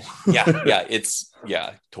real. Yeah.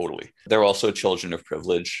 Totally. They're also children of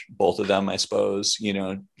privilege, both of them, I suppose.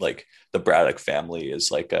 Like the Braddock family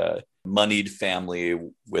is like a moneyed family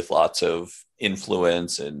with lots of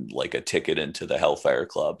influence and like a ticket into the Hellfire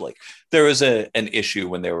Club. Like there was an issue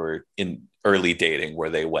when they were in early dating where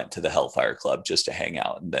they went to the Hellfire Club just to hang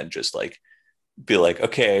out and then just like be like,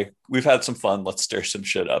 okay, we've had some fun, let's stir some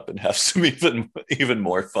shit up and have some even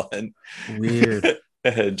more fun. Weird.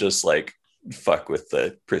 And just like fuck with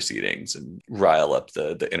the proceedings and rile up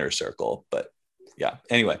the inner circle. But yeah,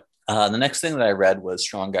 anyway, the next thing that I read was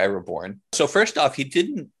Strong Guy Reborn. So first off, he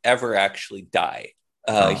didn't ever actually die.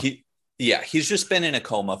 He's just been in a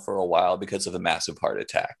coma for a while because of a massive heart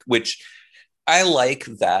attack, which I like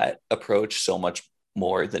that approach so much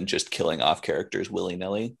more than just killing off characters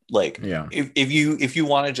willy-nilly. Like if you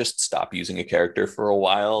want to just stop using a character for a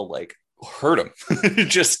while, like hurt him.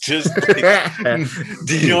 just like,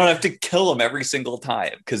 you don't have to kill them every single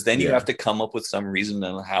time, because then you have to come up with some reason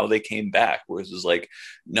on how they came back, whereas it's like,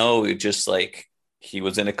 no, it just like he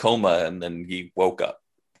was in a coma and then he woke up,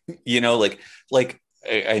 like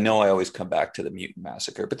I know I always come back to the Mutant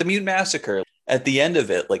Massacre, but the Mutant Massacre at the end of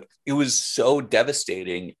it, like it was so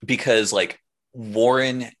devastating because like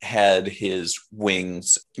Warren had his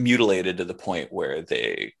wings mutilated to the point where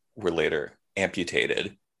they were later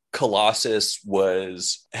amputated. Colossus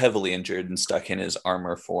was heavily injured and stuck in his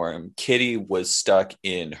armor form. Kitty was stuck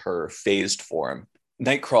in her phased form.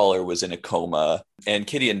 Nightcrawler was in a coma, and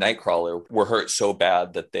Kitty and Nightcrawler were hurt so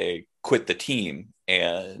bad that they quit the team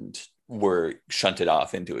and were shunted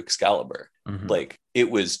off into Excalibur. Mm-hmm. Like it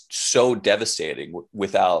was so devastating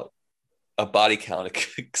without a body count,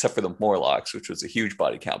 except for the Morlocks, which was a huge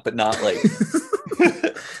body count, but not like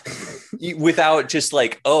without just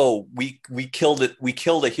like, oh, we killed it. We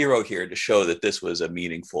killed a hero here to show that this was a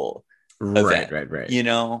meaningful event.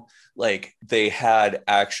 Right. Like they had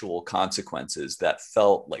actual consequences that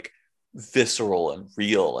felt like visceral and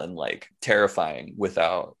real and like terrifying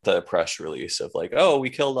without the press release of like, oh, we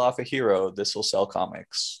killed off a hero, this will sell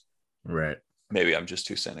comics. Right. Maybe I'm just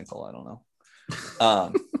too cynical. I don't know.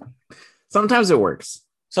 Sometimes it works.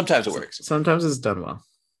 Sometimes it works. Sometimes it's done well.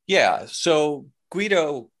 Yeah. So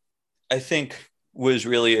Guido, I think, was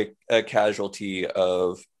really a casualty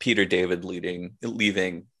of Peter David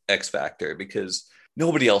leaving X Factor, because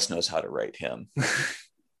nobody else knows how to write him.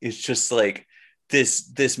 It's just like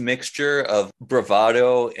this mixture of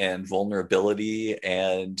bravado and vulnerability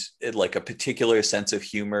and like a particular sense of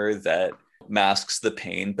humor that masks the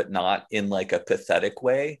pain, but not in like a pathetic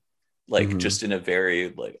way, like just in a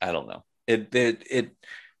very like, I don't know.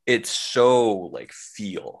 It's so like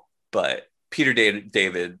feel, but Peter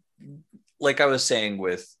David, like I was saying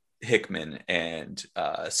with Hickman and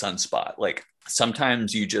Sunspot, like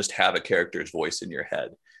sometimes you just have a character's voice in your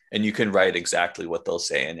head and you can write exactly what they'll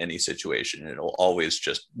say in any situation, and it'll always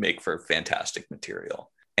just make for fantastic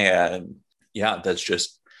material. And yeah, that's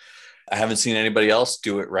just, I haven't seen anybody else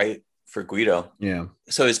do it right for Guido. Yeah.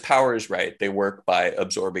 So his powers, right, they work by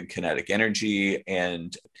absorbing kinetic energy,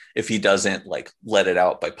 and if he doesn't like let it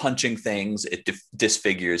out by punching things, it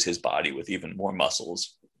disfigures his body with even more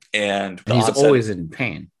muscles. And he's always in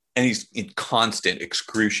pain. And he's in constant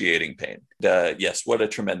excruciating pain. Yes, what a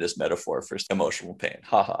tremendous metaphor for emotional pain.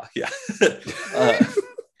 Haha, yeah.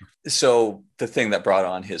 So the thing that brought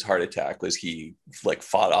on his heart attack was he like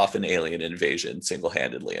fought off an alien invasion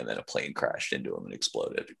single-handedly, and then a plane crashed into him and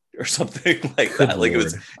exploded or something like that. Like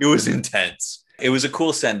it was intense. It was a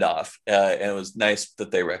cool send-off, and it was nice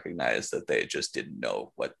that they recognized that they just didn't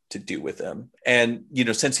know what to do with him. And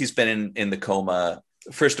since he's been in the coma,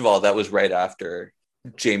 first of all, that was right after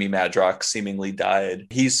Jamie Madrox seemingly died.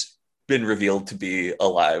 He's been revealed to be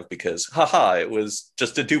alive because it was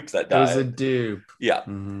just a dupe that died. It was a dupe. Yeah.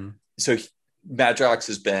 Mm-hmm. So Madrox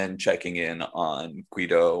has been checking in on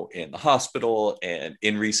Guido in the hospital, and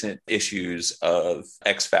in recent issues of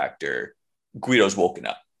X Factor, Guido's woken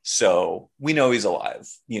up So we know he's alive,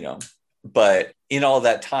 you know. But in all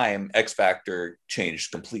that time, X Factor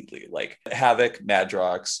changed completely. Like Havoc,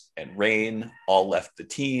 Madrox, and Rain all left the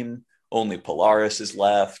team. Only Polaris is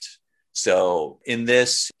left. So in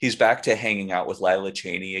this, he's back to hanging out with Lila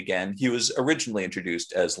Cheney again. He was originally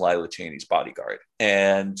introduced as Lila Cheney's bodyguard.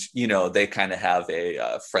 And, you know, they kind of have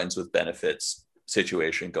a friends with benefits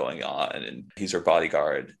situation going on, and he's her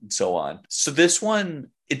bodyguard and so on. So this one,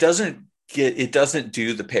 it doesn't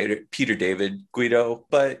do the Peter David Guido,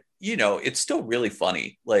 but you know, it's still really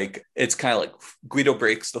funny. Like, it's kind of like Guido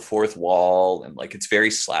breaks the fourth wall, and like it's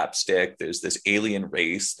very slapstick. There's this alien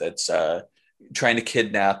race that's trying to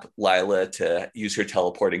kidnap Lila to use her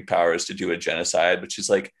teleporting powers to do a genocide, which is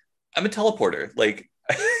like, I'm a teleporter. Like,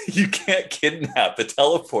 you can't kidnap a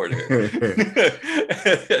teleporter.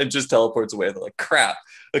 And just teleports away. They're like, crap.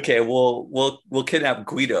 Okay, we'll kidnap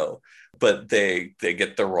Guido. But they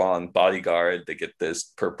get the wrong bodyguard. They get this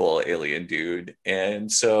purple alien dude.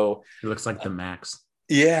 And so he looks like the Max.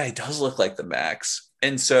 Yeah, he does look like the Max.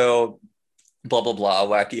 And so blah, blah, blah,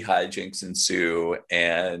 wacky hijinks ensue.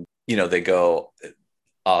 And, you know, they go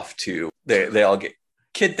off to, they all get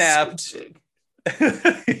kidnapped.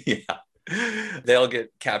 Yeah. They all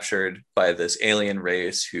get captured by this alien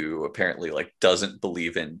race who apparently like doesn't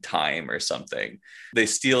believe in time or something. They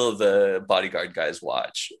steal the bodyguard guy's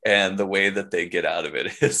watch, and the way that they get out of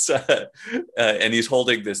it is and he's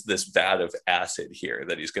holding this vat of acid here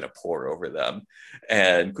that he's going to pour over them.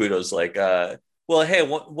 And Guido's like, well, hey,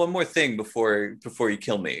 one more thing before you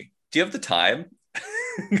kill me. Do you have the time?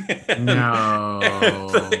 No. And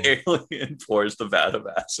the alien pours the vat of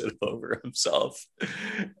acid over himself,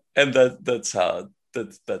 and that's how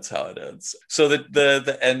it ends. So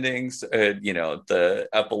the endings, you know, the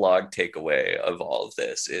epilogue takeaway of all of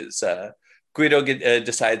this is Guido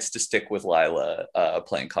decides to stick with Lila,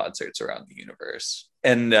 playing concerts around the universe,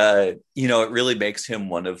 and you know, it really makes him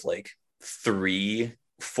one of like 3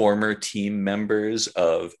 former team members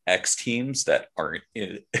of X teams that aren't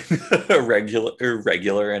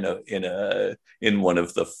regular in one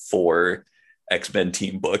of the 4 X-Men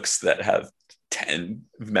team books that have 10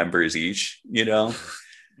 members each, you know.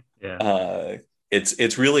 Yeah.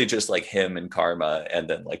 It's really just like him and Karma, and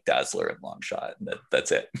then like Dazzler and Longshot, and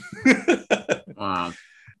that's it. Wow.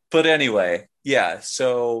 But anyway, yeah.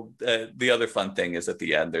 So the other fun thing is at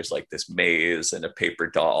the end, there's like this maze and a paper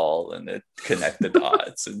doll, and it connect the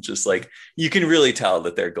dots, and just like you can really tell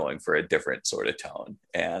that they're going for a different sort of tone,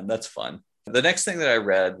 and that's fun. The next thing that I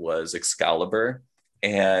read was Excalibur.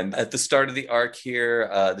 And at the start of the arc here,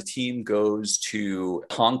 the team goes to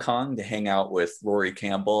Hong Kong to hang out with Rory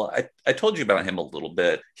Campbell. I told you about him a little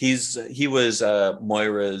bit. He was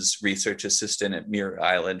Moira's research assistant at Mirror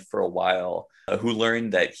Island for a while, who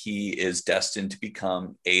learned that he is destined to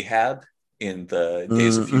become Ahab in the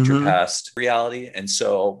Days of Future Past reality. And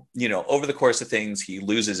so, you know, over the course of things, he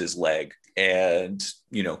loses his leg and,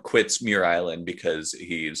 you know, quits Mirror Island because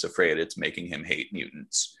he's afraid it's making him hate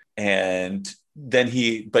mutants. And then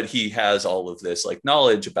he has all of this like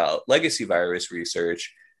knowledge about legacy virus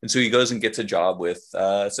research, and so he goes and gets a job with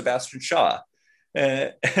Sebastian Shaw,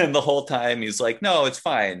 and the whole time he's like, no, it's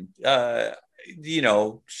fine, you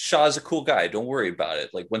know, Shaw's a cool guy, don't worry about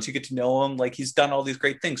it. Like, once you get to know him, like, he's done all these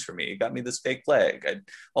great things for me. He got me this fake leg.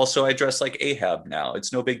 I dress like Ahab now.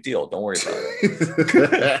 It's no big deal, don't worry about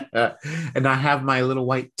it. And I have my little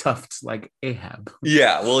white tufts like Ahab.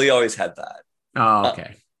 Yeah, well, he always had that. Oh,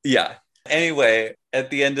 okay. Yeah. Anyway,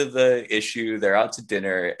 at the end of the issue, they're out to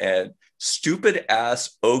dinner, and stupid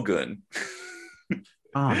ass Ogun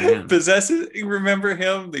possesses, you remember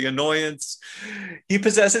him, the annoyance? He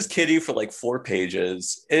possesses Kitty for like 4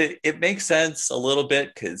 pages. It makes sense a little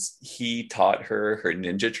bit because he taught her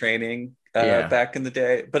ninja training back in the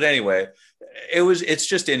day. But anyway, it's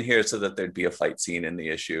just in here so that there'd be a fight scene in the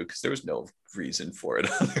issue, because there was no reason for it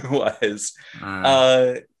otherwise.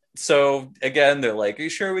 So again, they're like, are you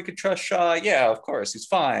sure we could trust Shaw? Yeah, of course, he's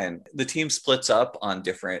fine. The team splits up on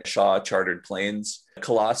different Shaw chartered planes.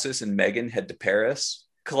 Colossus and Megan head to Paris.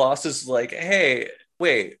 Colossus is like, hey,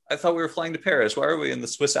 wait, I thought we were flying to Paris. Why are we in the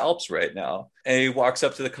Swiss Alps right now? And he walks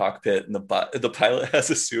up to the cockpit, and the pilot has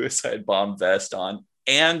a suicide bomb vest on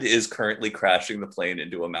and is currently crashing the plane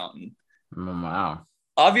into a mountain. Wow.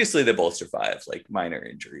 Obviously, they both survive, like minor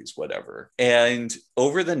injuries, whatever. And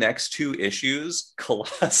over the next 2 issues,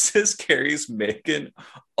 Colossus carries Megan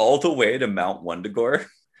all the way to Mount Wundagore,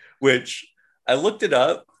 which I looked it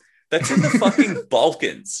up. That's in the fucking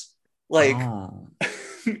Balkans. Like,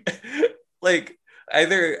 like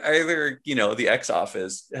either, you know, the X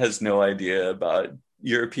office has no idea about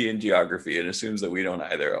European geography and assumes that we don't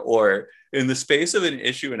either, or in the space of an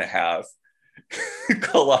issue and a half,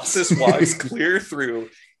 Colossus walks clear through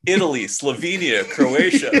Italy, Slovenia,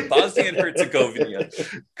 Croatia, Bosnia and Herzegovina,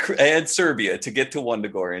 and Serbia to get to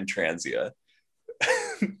Wundagore in Transia.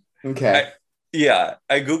 Okay.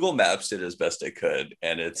 I Google Maps it as best I could,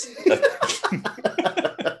 and it's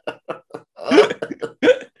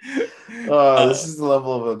this is the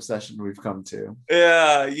level of obsession we've come to.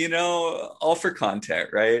 Yeah, all for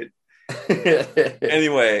content, right?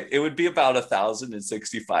 Anyway, it would be about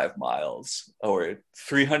 1,065 miles or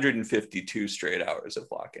 352 straight hours of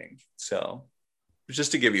walking. So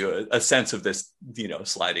just to give you a sense of this,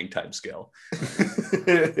 sliding time scale.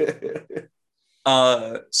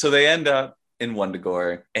 So they end up in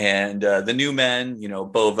Wundagore, and the new men,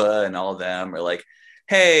 Bova and all of them are like,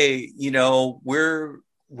 hey,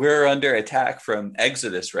 we're under attack from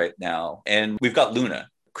Exodus right now, and we've got Luna,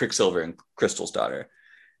 Quicksilver and Crystal's daughter.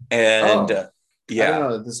 And I didn't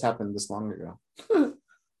know that this happened this long ago.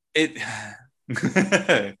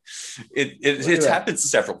 It's happened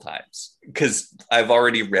several times, because I've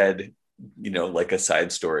already read, like a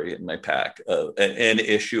side story in my pack of an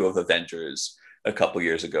issue of Avengers a couple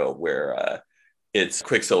years ago where it's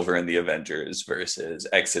Quicksilver and the Avengers versus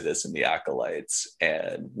Exodus and the Acolytes,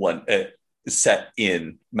 and one set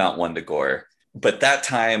in Mount Wundagore. But that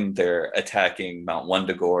time they're attacking Mount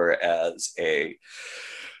Wundagore as a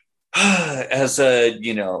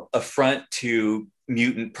affront to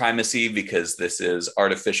mutant primacy, because this is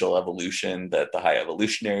artificial evolution that the High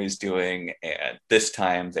Evolutionary is doing, and this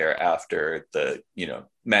time they're after the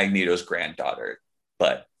Magneto's granddaughter.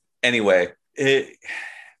 But anyway,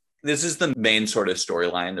 this is the main sort of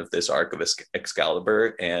storyline of this arc of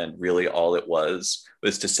Excalibur, and really all it was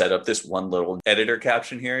to set up this one little editor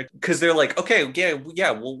caption here, because they're like, okay,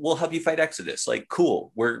 yeah, we'll help you fight Exodus. Like,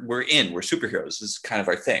 cool, we're superheroes. This is kind of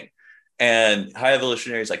our thing. And High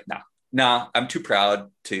Evolutionary is like, nah, I'm too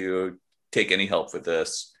proud to take any help with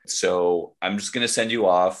this. So I'm just going to send you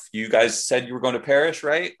off. You guys said you were going to Paris,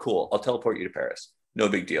 right? Cool. I'll teleport you to Paris. No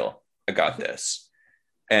big deal. I got this.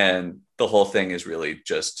 And the whole thing is really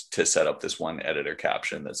just to set up this one editor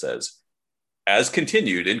caption that says, as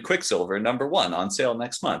continued in Quicksilver #1 on sale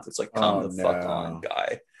next month. It's like, come fuck on,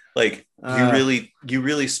 guy. Like, you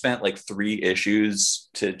really spent like 3 issues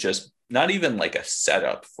to just not even like a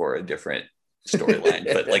setup for a different storyline,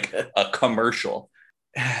 but like a commercial.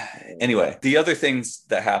 Anyway, the other things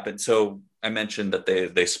that happened. So I mentioned that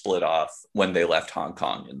they split off when they left Hong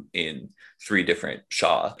Kong in 3 different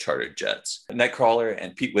Shaw chartered jets. Nightcrawler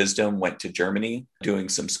and Pete Wisdom went to Germany doing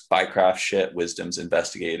some spycraft shit. Wisdom's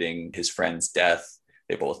investigating his friend's death.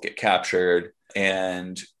 They both get captured.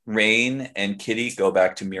 And Rain and Kitty go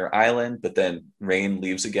back to Muir Island, but then Rain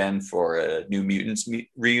leaves again for a New Mutants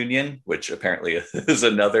reunion, which apparently is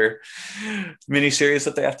another miniseries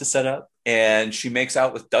that they have to set up. And she makes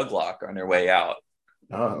out with Douglock on her way out,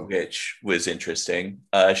 which was interesting.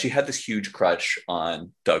 She had this huge crush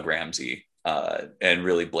on Doug Ramsey and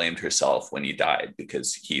really blamed herself when he died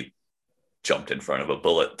because he jumped in front of a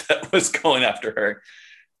bullet that was going after her.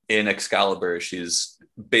 In Excalibur, she's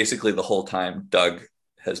basically the whole time Doug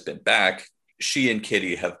has been back, she and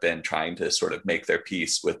Kitty have been trying to sort of make their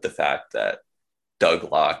peace with the fact that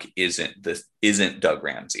Douglock isn't Doug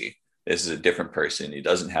Ramsey. This is a different person. He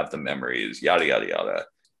doesn't have the memories, yada, yada, yada.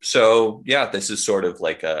 So yeah, this is sort of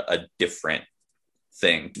like a different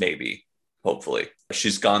thing, maybe, hopefully.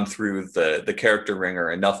 She's gone through the character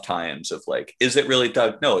ringer enough times of like, is it really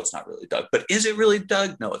Doug? No, it's not really Doug. But is it really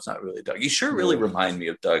Doug? No, it's not really Doug. You sure really remind me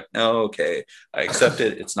of Doug. No, okay, I accept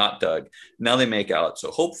it. It's not Doug. Now they make out. So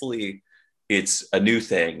hopefully it's a new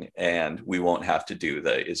thing and we won't have to do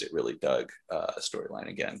the is it really Doug storyline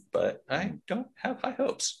again. But I don't have high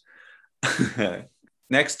hopes.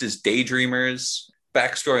 Next is Daydreamers.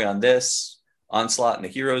 Backstory on this. Onslaught and the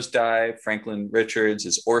heroes die. Franklin Richards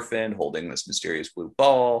is orphaned, holding this mysterious blue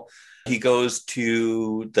ball. He goes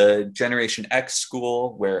to the Generation X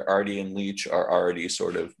school where Artie and Leech are already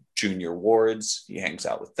sort of junior wards. He hangs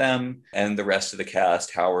out with them. And the rest of the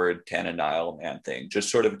cast, Howard, Tana Nile, Man-Thing, just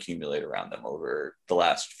sort of accumulate around them over the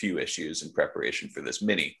last few issues in preparation for this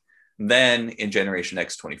mini. Then in Generation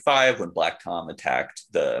X-25, when Black Tom attacked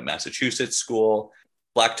the Massachusetts school,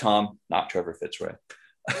 Black Tom, not Trevor Fitzroy,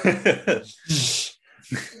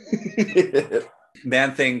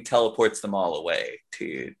 Man-Thing teleports them all away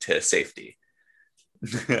to safety.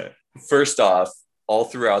 First off, all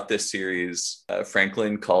throughout this series,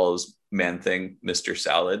 Franklin calls Man-Thing Mr.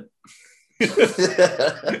 Salad. And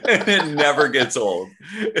it never gets old.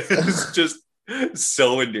 It's just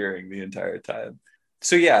so endearing the entire time.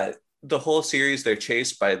 So yeah, the whole series, they're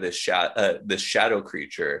chased by this shadow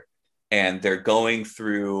creature, and they're going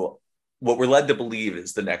through what we're led to believe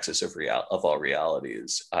is the nexus of all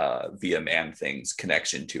realities via Man-Thing's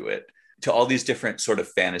connection to it, to all these different sort of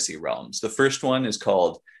fantasy realms. The first one is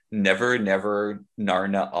called Never Never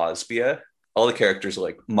Narna Osbia. All the characters are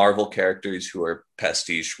like Marvel characters who are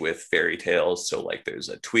pastiche with fairy tales. So like there's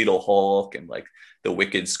a Tweedle Hulk and like the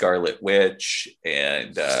Wicked Scarlet Witch.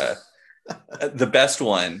 And the best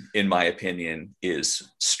one, in my opinion, is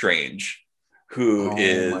Strange, who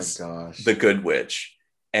is the Good Witch.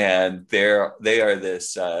 And they are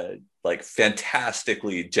this like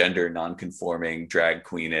fantastically gender non-conforming drag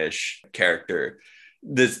queenish character.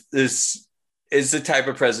 This is the type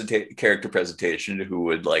of character presentation who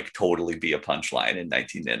would like totally be a punchline in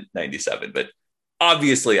 1997. But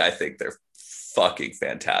obviously, I think they're fucking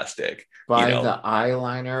fantastic. By the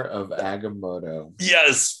eyeliner of Agamotto.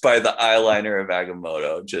 Yes, by the eyeliner of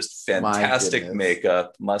Agamotto. Just fantastic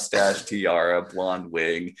makeup, mustache, tiara, blonde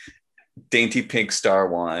wig, dainty pink star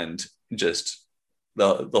wand, just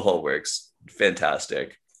the whole works.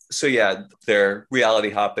 Fantastic. So yeah, they're reality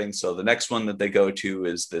hopping. So the next one that they go to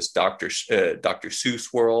is this Dr.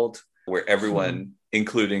 Seuss world, where everyone,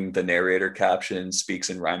 including the narrator caption, speaks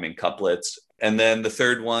in rhyming couplets. And then the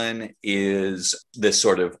third one is this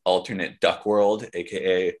sort of alternate duck world,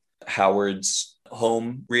 aka Howard's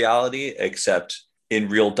home reality, except in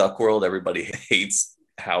real duck world, everybody hates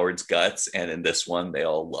Howard's guts. And in this one, they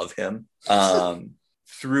all love him.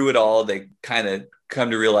 Through it all, they kind of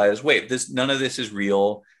come to realize, wait, none of this is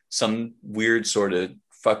real. Some weird sort of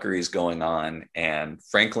fuckery is going on. And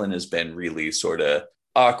Franklin has been really sort of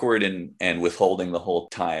awkward and withholding the whole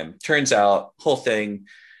time. Turns out, whole thing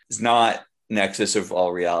is not nexus of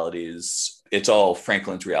all realities. It's all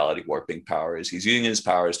Franklin's reality warping powers. He's using his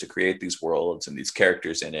powers to create these worlds and these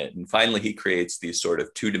characters in it. And finally, he creates these sort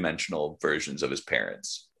of two-dimensional versions of his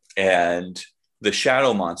parents. And the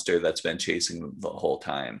shadow monster that's been chasing him the whole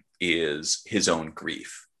time is his own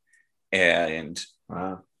grief. And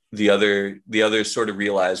the others sort of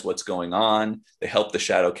realize what's going on. They help the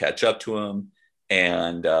shadow catch up to him.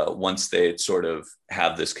 And once they sort of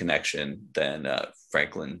have this connection, then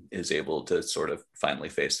Franklin is able to sort of finally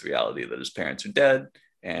face the reality that his parents are dead.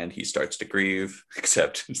 And he starts to grieve,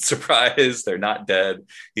 except surprise, they're not dead.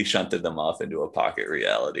 He shunted them off into a pocket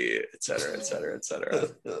reality, et cetera, et cetera, et cetera.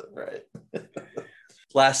 Right.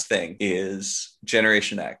 Last thing is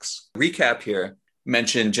Generation X. Recap here.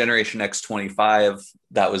 Mentioned Generation X25.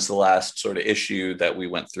 That was the last sort of issue that we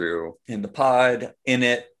went through in the pod. In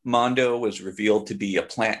it, Mondo was revealed to be a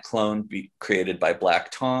plant clone created by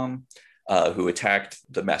Black Tom, who attacked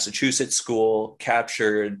the Massachusetts school,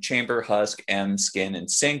 captured Chamber, Husk, M, Skin, and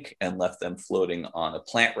Synch, and left them floating on a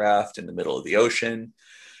plant raft in the middle of the ocean.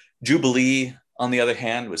 Jubilee, on the other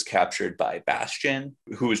hand, was captured by Bastion,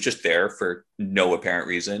 who was just there for no apparent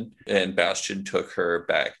reason. And Bastion took her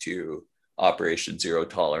back to Operation Zero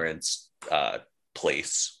Tolerance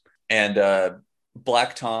place. And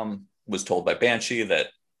Black Tom was told by Banshee that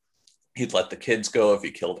he'd let the kids go if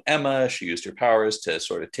he killed Emma. She used her powers to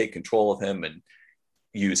sort of take control of him and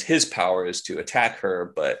use his powers to attack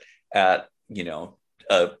her, but at,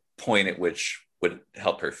 a point at which would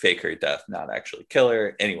help her fake her death, not actually kill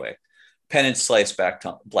her. Anyway, Penance sliced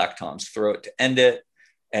Black Tom's throat to end it.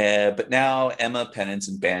 But now Emma, Penance,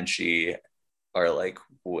 and Banshee are like,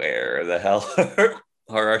 where the hell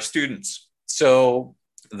are our students? So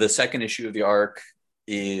the second issue of the arc,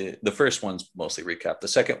 the first one's mostly recap. The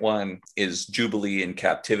second one is Jubilee in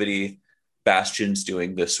captivity. Bastion's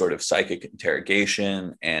doing this sort of psychic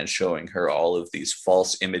interrogation and showing her all of these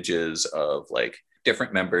false images of like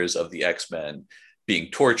different members of the X-Men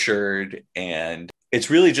being tortured. And it's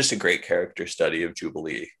really just a great character study of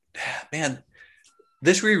Jubilee. Man,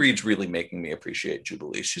 this reread's really making me appreciate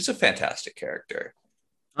Jubilee. She's a fantastic character.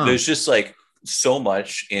 There's just like so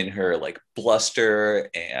much in her like bluster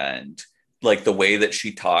and like the way that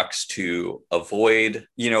she talks to avoid,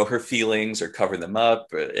 her feelings or cover them up.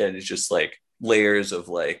 And it's just like layers of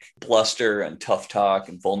like bluster and tough talk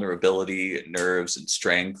and vulnerability and nerves and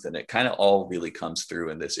strength. And it kind of all really comes through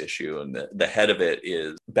in this issue. And the head of it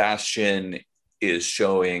is Bastion is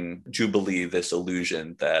showing Jubilee this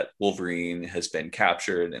illusion that Wolverine has been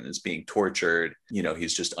captured and is being tortured.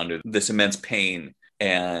 He's just under this immense pain.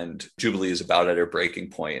 And Jubilee is about at her breaking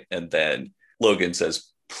point. And then Logan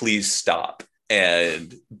says, please stop.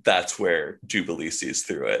 And that's where Jubilee sees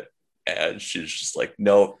through it. And she's just like,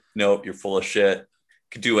 nope, you're full of shit.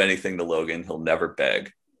 Could do anything to Logan. He'll never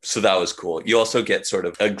beg. So that was cool. You also get sort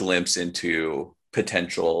of a glimpse into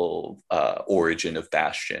potential origin of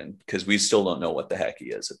Bastion, because we still don't know what the heck he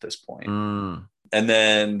is at this point. And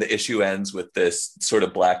then the issue ends with this sort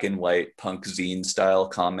of black and white punk zine style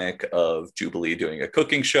comic of Jubilee doing a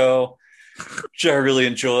cooking show. which I really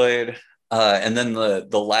enjoyed. And then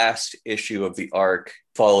the last issue of the arc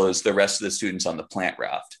follows the rest of the students on the plant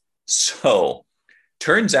raft. So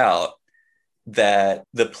turns out that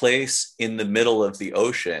the place in the middle of the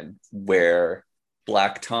ocean where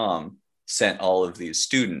Black Tom sent all of these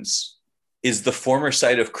students is the former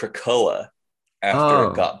site of Krakoa after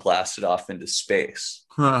it got blasted off into space.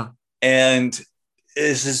 Huh. And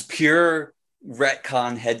this is pure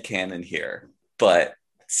retcon headcanon here. But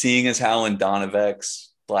seeing as how in Donovex,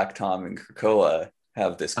 Black Tom, and Krakoa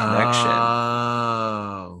have this connection,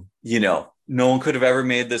 you know, no one could have ever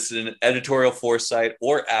made this an editorial foresight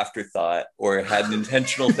or afterthought or had an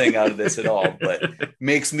intentional thing out of this at all, but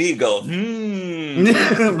makes me go,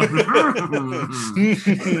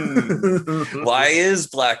 why is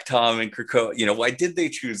Black Tom and Krakoa, you know, why did they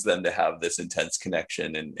choose them to have this intense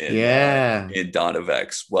connection in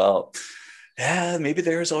Donovex? Well, yeah, maybe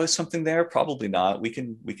there's always something there. Probably not. We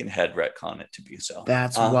can head retcon it to be so.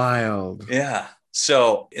 That's wild. Yeah.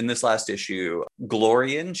 So in this last issue,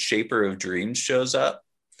 Glorian, Shaper of Dreams, shows up.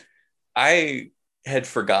 I had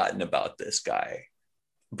forgotten about this guy,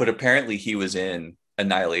 but apparently he was in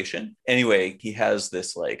Annihilation. Anyway, he has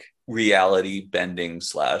this like reality bending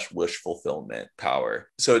 / wish fulfillment power.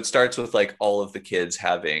 So it starts with like all of the kids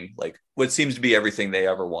having like what seems to be everything they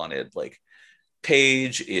ever wanted. Like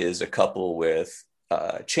Paige is a couple with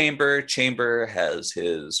Chamber. Chamber has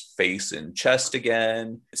his face and chest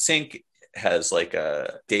again. Sync has like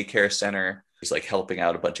a daycare center. He's like helping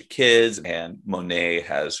out a bunch of kids, and Monet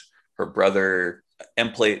has her brother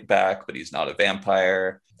Emplate back, but he's not a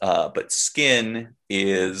vampire. But Skin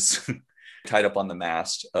is tied up on the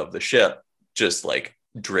mast of the ship, just like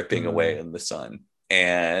dripping away in the sun.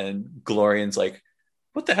 And Glorian's like,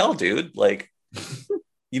 "What the hell, dude? Like,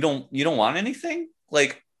 you don't want anything?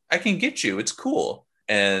 Like, I can get you. It's cool."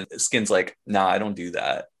 And Skin's like, "Nah, I don't do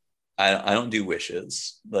that. I don't do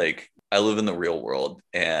wishes. Like, I live in the real world.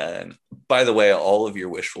 And by the way, all of your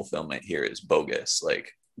wish fulfillment here is bogus.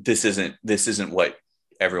 Like, this isn't what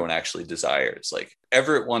everyone actually desires. Like,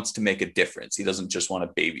 Everett wants to make a difference. He doesn't just want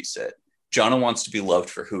to babysit. Jonna wants to be loved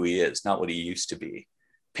for who he is, not what he used to be.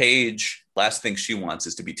 Paige, last thing she wants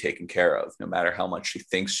is to be taken care of, no matter how much she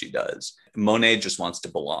thinks she does. Monet just wants to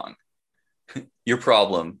belong. Your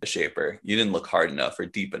problem, Shaper, you didn't look hard enough or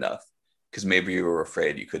deep enough because maybe you were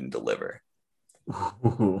afraid you couldn't deliver."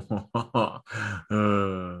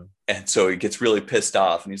 And so he gets really pissed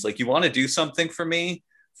off and he's like, "You want to do something for me?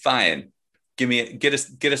 Fine. Get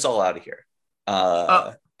us all out of here."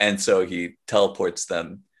 And so he teleports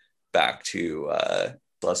them back to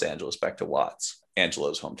Los Angeles, back to Watts,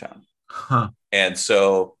 Angelo's hometown. And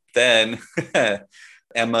so then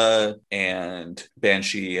Emma and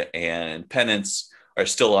Banshee and Penance are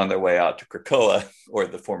still on their way out to Krakoa, or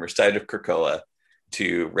the former site of Krakoa,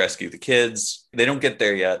 to rescue the kids. They don't get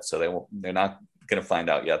there yet, so they're not going to find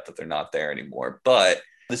out yet that they're not there anymore. But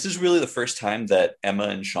this is really the first time that Emma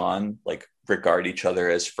and Sean like regard each other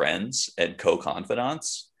as friends and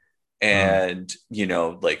co-confidants, and you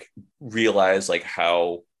know, like realize like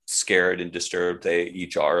how scared and disturbed they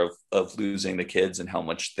each are of losing the kids and how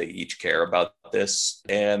much they each care about this,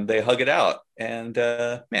 and they hug it out. And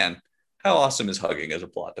man, how awesome is hugging as a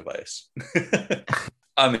plot device?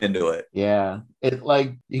 I'm into it. Yeah, it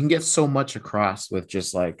like you can get so much across with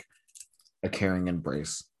just like a caring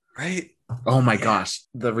embrace, right? Oh my gosh,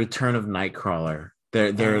 the return of Nightcrawler.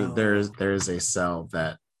 There's a cell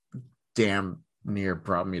that damn near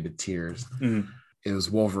brought me to tears. It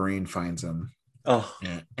was Wolverine finds him.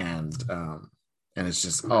 And it's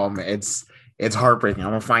just, oh man, it's heartbreaking. I'm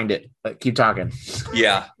gonna find it. But keep talking.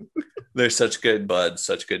 Yeah, they're such good buds,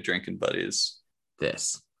 such good drinking buddies.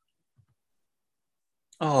 This.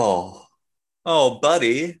 Oh,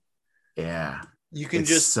 buddy. Yeah, you can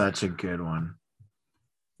such a good one.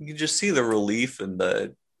 You can just see the relief and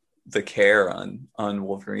the care on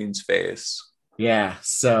Wolverine's face. Yeah.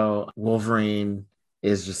 So Wolverine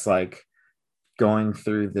is just like going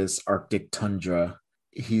through this Arctic tundra.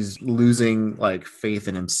 He's losing like faith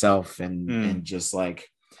in himself and just like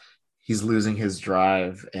he's losing his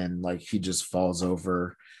drive, and like he just falls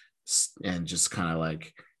over and just kind of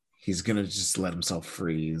like he's gonna just let himself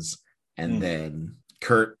freeze. And then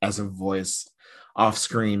Kurt as a voice off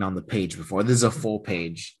screen on the page before. This is a full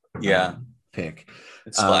page pick.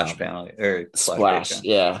 It's splash panel or splash page,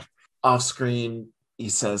 yeah. Off screen he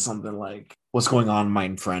says something like, "What's going on,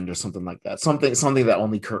 mine friend?" or something like that. Something that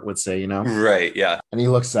only Kurt would say, you know? Right, yeah. And he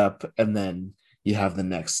looks up, and then you have the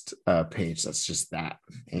next page that's just that.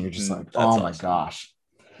 And you're just like, oh awesome. My gosh.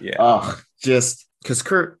 Yeah. Oh, just because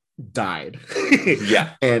Kurt died.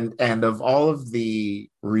 Yeah. And of all of the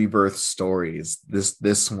rebirth stories,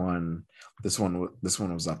 this one, This one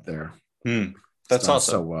was up there. That's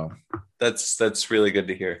awesome. So well. That's really good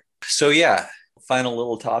to hear. So yeah, final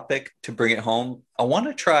little topic to bring it home. I want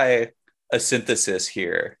to try a synthesis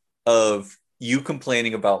here of you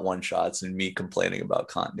complaining about one shots and me complaining about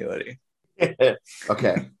continuity.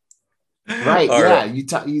 Okay. Right. Yeah. Right.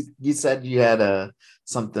 You said you had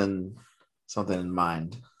something in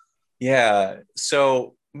mind. Yeah.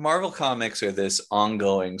 So Marvel Comics are this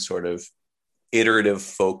ongoing sort of iterative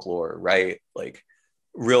folklore, right? Like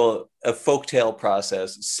a folktale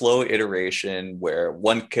process, slow iteration where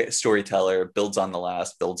one storyteller builds on the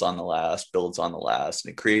last, builds on the last, builds on the last,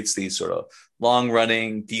 and it creates these sort of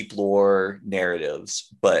long-running, deep lore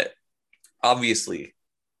narratives. But obviously,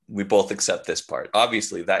 we both accept this part.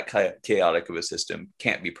 Obviously, that chaotic of a system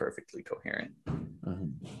can't be perfectly coherent.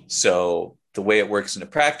 Mm-hmm. So the way it works in a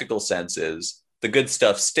practical sense is the good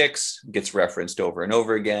stuff sticks, gets referenced over and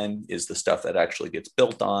over again, is the stuff that actually gets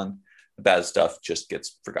built on. The bad stuff just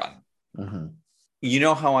gets forgotten. Mm-hmm. You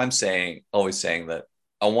know how I'm always saying that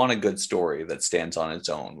I want a good story that stands on its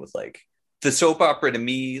own with like the soap opera. To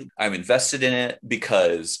me, I'm invested in it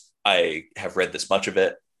because I have read this much of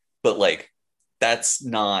it, but like, that's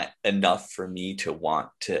not enough for me to want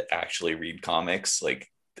to actually read comics, like,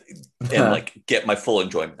 and like get my full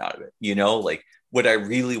enjoyment out of it. You know, like what I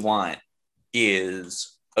really want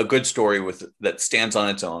is a good story that stands on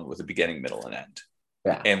its own with a beginning, middle, and end.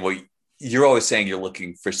 Yeah. And what you're always saying, you're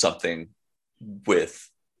looking for something with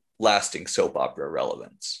lasting soap opera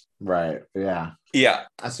relevance. Right. Yeah. Yeah.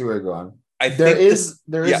 I see where you're going. There is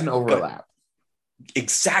an overlap.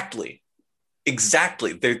 Exactly.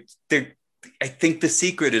 I think the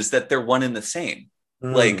secret is that they're one and the same.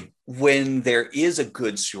 Like when there is a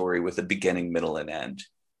good story with a beginning, middle, and end,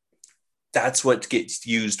 that's what gets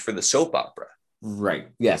used for the soap opera. Right.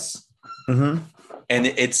 Yes. Mm-hmm. And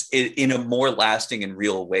it's in a more lasting and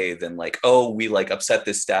real way than like, oh, we like upset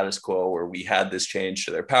this status quo, or we had this change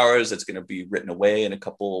to their powers that's going to be written away in a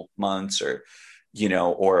couple months, or, you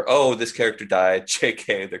know, or, oh, this character died,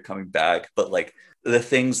 JK, they're coming back. But like the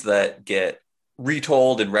things that get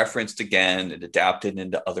retold and referenced again and adapted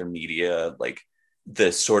into other media, like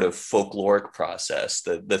the sort of folkloric process,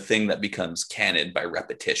 the thing that becomes canon by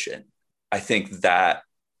repetition, I think that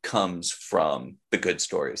comes from the good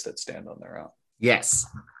stories that stand on their own. Yes.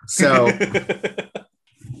 So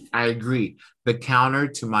I agree. The counter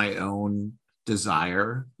to my own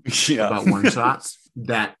desire about one shots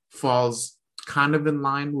that falls kind of in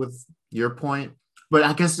line with your point, but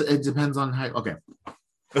I guess it depends on how.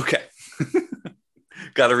 Okay.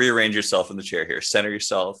 Got to rearrange yourself in the chair here. Center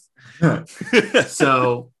yourself.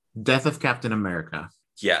 So, Death of Captain America.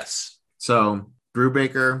 Yes. So,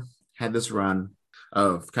 Brubaker had this run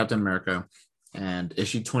of Captain America, and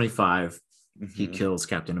issue 25, he kills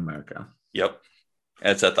Captain America. Yep.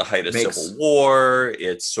 And it's at the height of Civil War.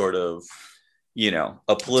 It's sort of, you know,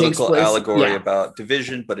 a political allegory about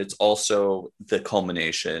division, but it's also the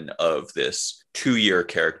culmination of this 2-year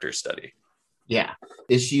character study. Yeah.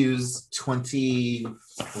 Issues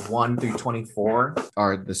 21 through 24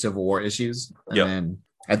 are the Civil War issues. And then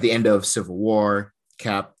at the end of Civil War,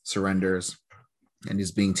 Cap surrenders and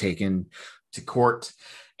is being taken to court.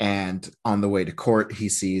 And on the way to court, he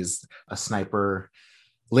sees a sniper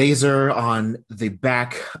laser on the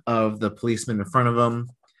back of the policeman in front of him.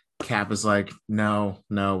 Cap is like, no,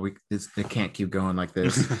 they can't keep going like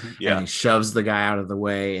this. And he shoves the guy out of the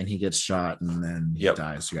way and he gets shot and then he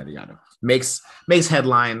dies. Yada, yada. Makes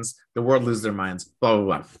headlines. The world lose their minds. Blah, blah,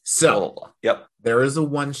 blah. So there is a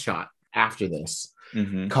one shot after this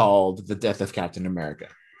called The Death of Captain America.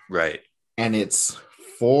 Right. And it's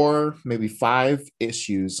 4, maybe 5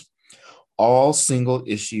 issues, all single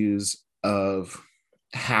issues of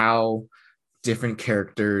how different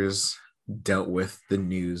characters dealt with the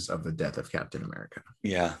news of the death of Captain America.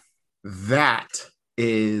 Yeah. That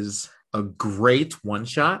is a great one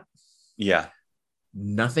shot. Yeah.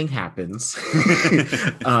 Nothing happens.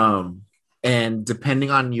 And depending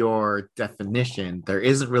on your definition, there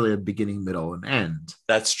isn't really a beginning, middle, and end.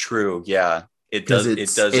 That's true. Yeah. It doesn't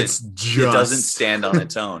stand on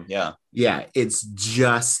its own. Yeah. Yeah. It's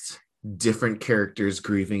just different characters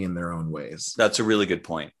grieving in their own ways. That's a really good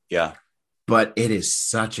point. Yeah. But it is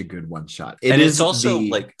such a good one shot. It's also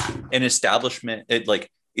like an establishment.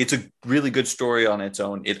 It's a really good story on its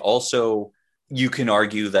own. It also, you can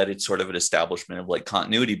argue that it's sort of an establishment of like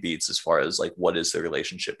continuity beats as far as like, what is the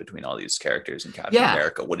relationship between all these characters in Captain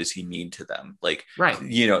America? What does he mean to them? Like, right.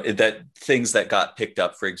 You know, that things that got picked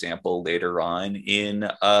up, for example, later on in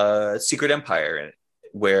Secret Empire,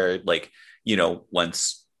 where like, you know,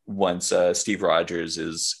 once Steve Rogers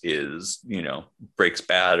is, you know, breaks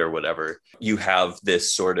bad or whatever, you have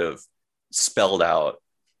this sort of spelled out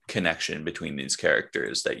connection between these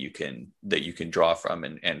characters that you can draw from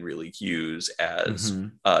and really use as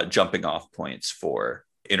jumping off points for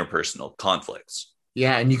interpersonal conflicts.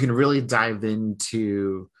 Yeah, and you can really dive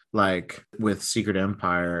into, like, with Secret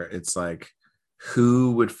Empire, it's like,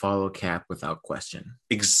 who would follow Cap without question?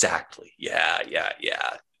 Exactly. Yeah.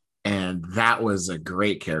 And that was a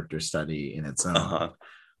great character study in its own.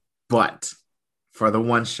 But for the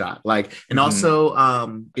one shot, like, and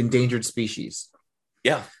also Endangered Species.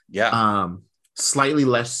 Yeah. Slightly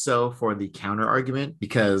less so for the counter argument,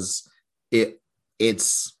 because it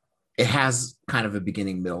has kind of a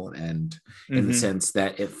beginning, middle, and end, in the sense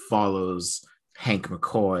that it follows Hank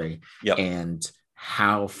McCoy and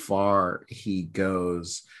how far he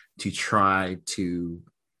goes to try to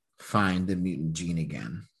find the mutant gene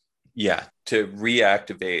again. Yeah, to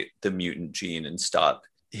reactivate the mutant gene and stop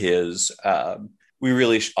his we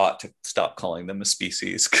really ought to stop calling them a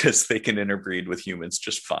species, because they can interbreed with humans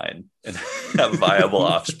just fine and have viable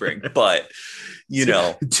offspring. But, you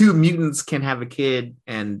know, two mutants can have a kid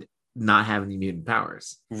and not have any mutant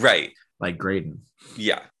powers. Right. Like Graydon.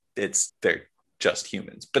 Yeah, they're just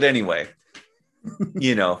humans. But anyway,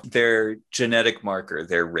 you know, their genetic marker,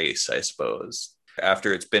 their race, I suppose,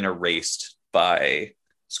 after it's been erased by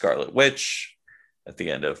Scarlet Witch at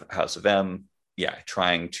the end of House of M,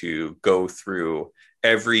 trying to go through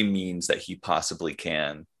every means that he possibly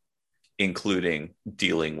can, including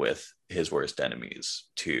dealing with his worst enemies,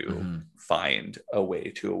 to find a way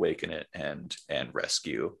to awaken it and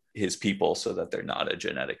rescue his people so that they're not a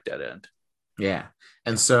genetic dead end. Yeah.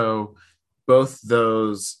 And so both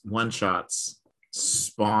those one shots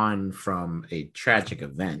spawn from a tragic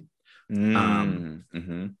event.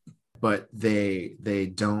 But they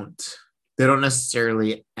don't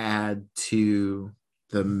necessarily add to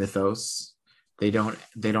the mythos. They don't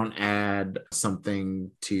add something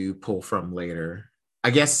to pull from later. I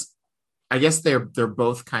guess they're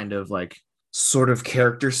both kind of like sort of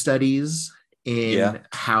character studies in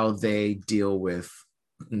how they deal with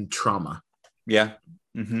trauma. Yeah.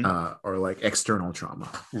 Or like external trauma.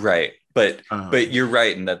 Right. But you're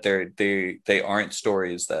right in that they aren't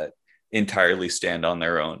stories that entirely stand on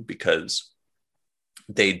their own, because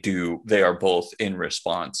they are both in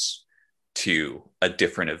response to a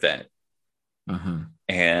different event.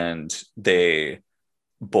 And they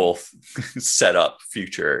both set up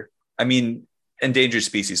future. I mean, Endangered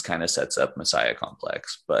Species kind of sets up Messiah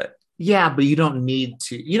Complex, but but you don't need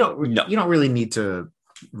to. You don't really need to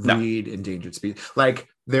read Endangered Species. Like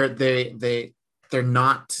they're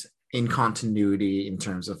not in continuity in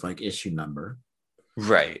terms of like issue number.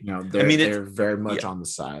 Right. You know, they're very much on the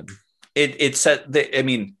side. There's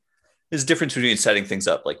a difference between setting things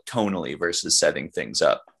up like tonally versus setting things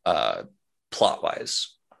up plot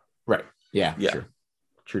wise. Right. Yeah.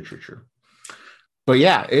 True. But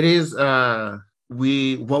yeah, it is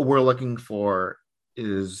what we're looking for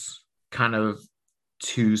is kind of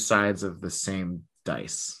two sides of the same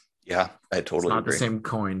dice. Yeah, I totally agree. The same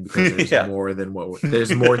coin, because there's more than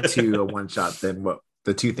there's more to a one shot than what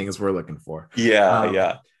the two things we're looking for. But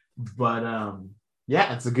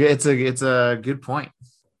it's a good point.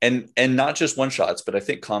 And not just one shots, but I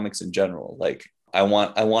think comics in general. Like I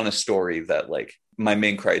want a story that, like, my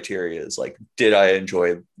main criteria is like, did I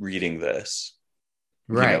enjoy reading this?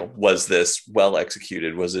 Right. You know, was this well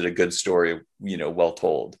executed? Was it a good story? You know, well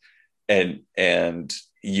told? And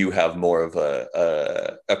you have more of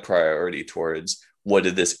a priority towards, what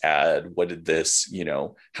did this add? What did this, you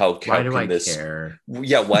know, how can this care?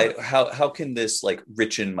 Why how can this like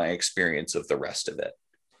richen my experience of the rest of it?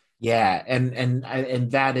 Yeah,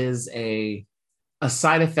 and that is a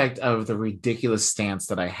side effect of the ridiculous stance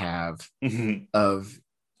that I have of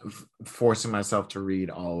forcing myself to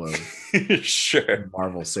read all of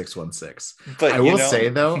Marvel 616. But I will say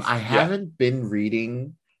though, I haven't been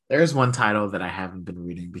reading. There's one title that I haven't been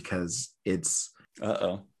reading because it's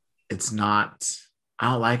not.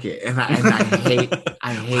 I don't like it, and I hate.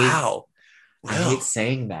 Wow. I hate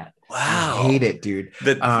saying that. Wow. I hate it, dude.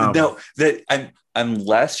 I'm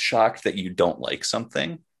less shocked that you don't like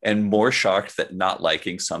something, and more shocked that not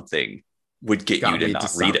liking something would get you to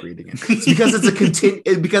not read it. It's because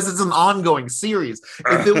it's because it's an ongoing series.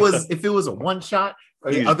 If it was a one shot,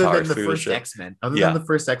 other than the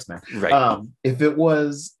first X-Men, right? If it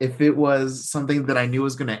was something that I knew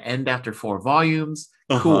was going to end after 4 volumes,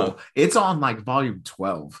 cool. It's on like volume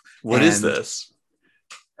 12. What is this?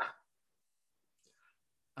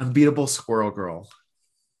 Unbeatable Squirrel Girl.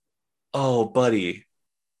 Oh, buddy,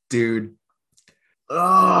 dude.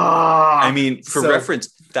 I mean, for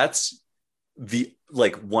reference, that's the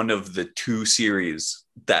one of the 2 series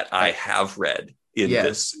that I have read.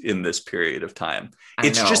 in this period of time.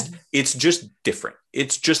 It's just different.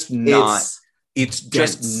 It's just not. It's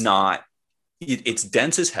just not. It's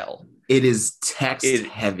dense as hell. It is text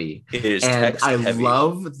heavy. It is and text heavy. I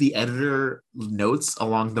love the editor notes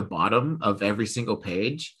along the bottom of every single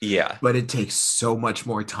page. Yeah. But it takes so much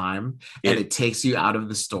more time, and it takes you out of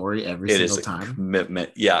the story every single time.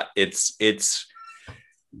 Commitment. Yeah. It's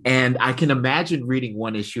and I can imagine reading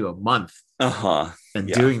one issue a month and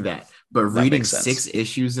doing that. But reading 6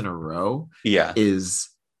 issues in a row is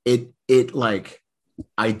it like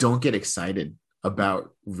I don't get excited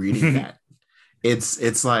about reading that.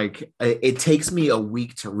 It's like it takes me a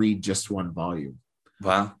week to read just one volume.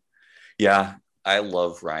 Wow. Yeah. I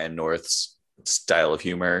love Ryan North's style of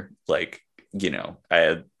humor. Like, you know, I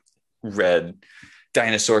had read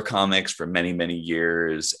dinosaur comics for many, many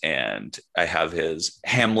years, and I have his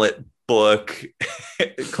Hamlet book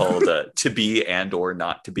called To Be and or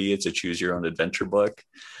Not to Be. It's a choose your own adventure book.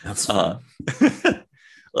 That's fun.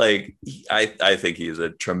 Like I think he's a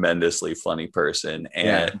tremendously funny person,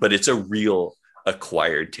 but it's a real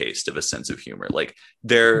acquired taste of a sense of humor. Like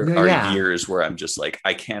there are years where I'm just like,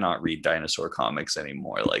 I cannot read dinosaur comics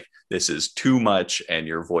anymore. Like this is too much, and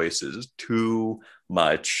your voice is too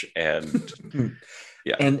much, and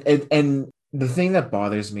and the thing that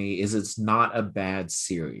bothers me is it's not a bad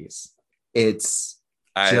series. I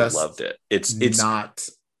loved it. It's not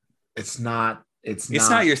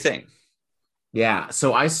your thing. Yeah.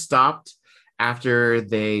 So I stopped after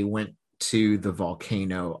they went to the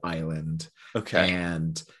volcano island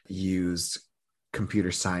and used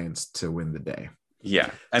computer science to win the day.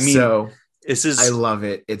 Yeah. I mean, I love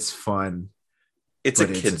it. It's fun. It's a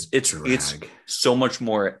kid's, it's so much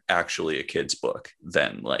more actually a kid's book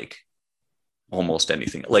than like almost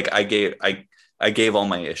anything. Like I gave all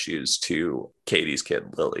my issues to Katie's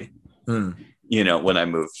kid, Lily, you know, when I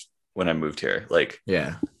moved here. Like,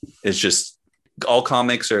 it's just all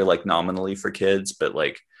comics are like nominally for kids, but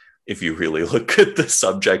like if you really look at the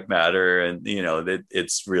subject matter, and you know that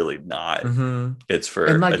it's really not. It's for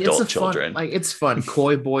adult children. It's fun.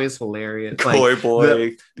 Koi Boy is hilarious. Koi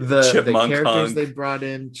Boy, the characters Hunk. they brought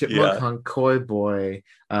in, Chipmunk Hunk, Koi Boy,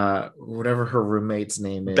 whatever her roommate's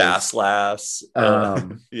name is, Bass Lass.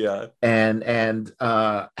 and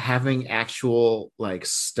having actual like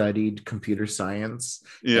studied computer science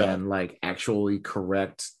and like actually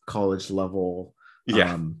correct college level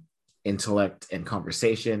intellect and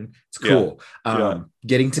conversation. It's cool.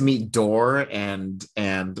 Getting to meet Dor and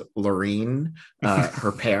Lorene,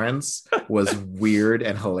 her parents, was weird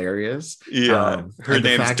and hilarious. Her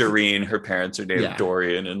name's Doreen, her parents are named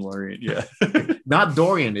Dorian and Lorene. Not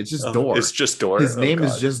Dorian, it's just Dor. It's just Dor. His name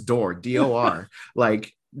is just Dor, Dor.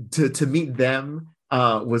 Like to meet them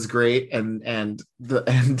was great, and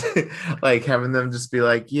like having them just be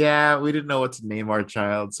like, yeah, we didn't know what to name our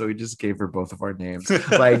child, so we just gave her both of our names.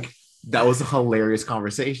 Like that was a hilarious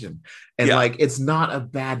conversation. And like it's not a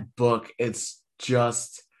bad book, it's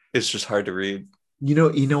just hard to read. You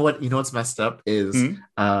know what's messed up is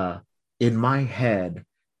in my head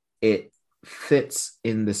it fits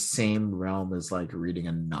in the same realm as like reading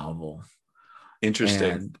a novel.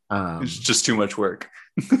 Interesting. And, it's just too much work.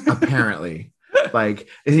 Apparently. Like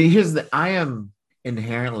I am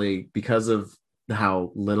inherently, because of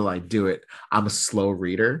how little I do it, I'm a slow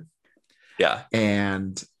reader. Yeah.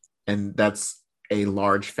 And that's a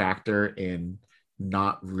large factor in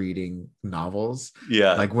not reading novels.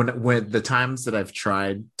 Yeah. Like when the times that I've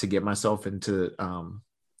tried to get myself into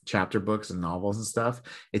chapter books and novels and stuff,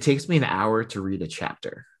 it takes me an hour to read a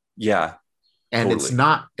chapter. Yeah. And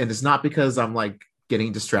totally. it's not because I'm like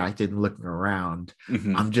getting distracted and looking around.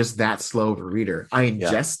 I'm just that slow of a reader. I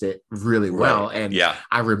ingest it really well. And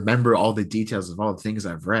I remember all the details of all the things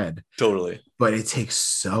I've read. Totally. But it takes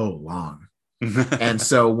so long. And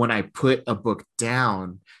so when I put a book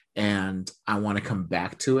down and I want to come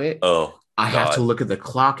back to it, I have to look at the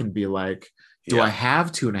clock and be like, do I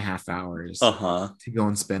have 2.5 hours to go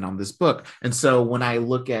and spend on this book? And so when I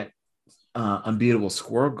look at Unbeatable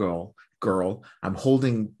Squirrel Girl, I'm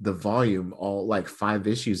holding the volume, all like 5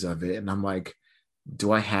 issues of it, and I'm like,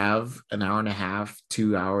 do I have an hour and a half,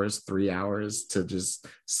 2 hours, 3 hours to just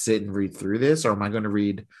sit and read through this? Or am I going to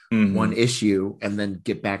read one issue and then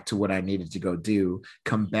get back to what I needed to go do,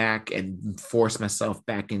 come back and force myself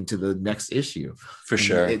back into the next issue? For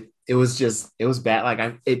sure. It was bad.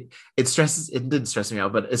 Like it didn't stress me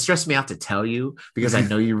out, but it stressed me out to tell you because I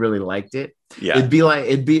know you really liked it. Yeah. It'd be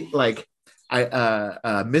like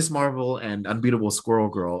Miss Marvel and Unbeatable Squirrel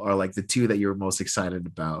Girl are like the two that you were most excited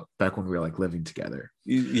about back when we were like living together.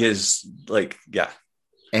 Yes, like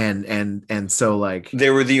and so like they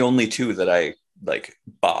were the only two that I like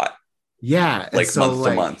bought Yeah, like so, month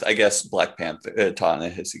to month. I guess Black Panther,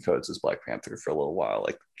 Ta-Nehisi Coates is Black Panther for a little while.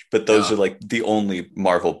 Like, but those are like the only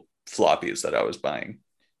Marvel floppies that I was buying.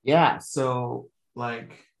 Yeah, so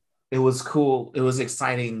like it was cool. It was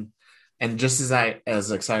exciting, and just as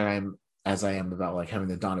excited as I am about like having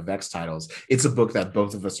the Dawn of X titles, it's a book that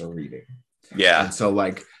both of us are reading. Yeah, and so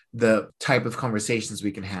like the type of conversations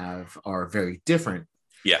we can have are very different.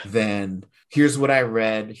 Yeah. Then here's what I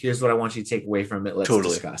read. Here's what I want you to take away from it. Let's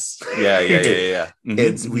discuss. Yeah. Mm-hmm.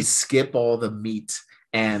 It's we skip all the meat,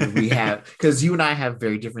 and we have because you and I have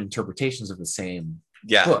very different interpretations of the same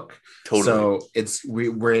book. Totally. So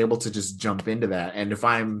we're able to just jump into that. And if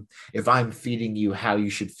I'm feeding you how you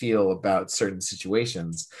should feel about certain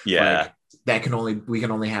situations, like, we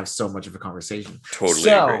can only have so much of a conversation. Totally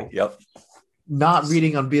agree. Yep. Not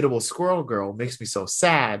reading Unbeatable Squirrel Girl makes me so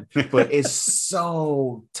sad, but it's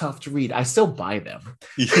so tough to read. I still buy them.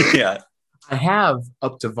 Yeah. I have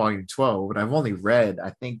up to volume 12, but I've only read,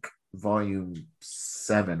 I think, volume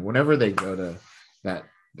 7, whenever they go to that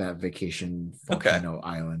vacation volcano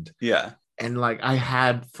island. Yeah. And like I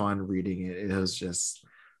had fun reading it. It was just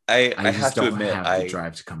I have to admit, the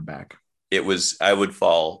drive to come back. I would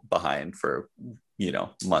fall behind for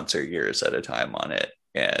months or years at a time on it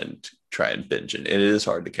and try and binge it. It is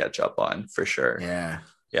hard to catch up on for sure. Yeah.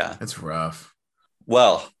 It's rough.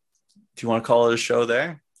 Well, do you want to call it a show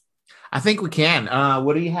there? I think we can.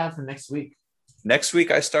 What do you have for next week? Next week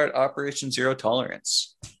I start Operation Zero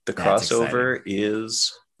Tolerance. The crossover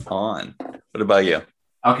is on. What about you?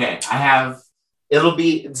 Okay,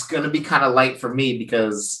 it's gonna be kind of light for me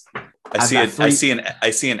because I see an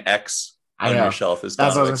X on your shelf. That's what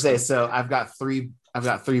I was gonna say. So I've got three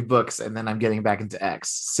books, and then I'm getting back into X.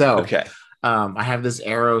 So I have this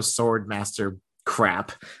Arrow Sword Master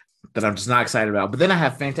crap that I'm just not excited about. But then I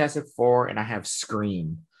have Fantastic Four and I have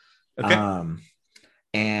Scream. Okay.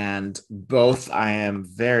 And both I am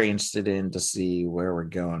very interested in to see where we're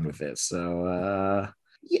going with it. So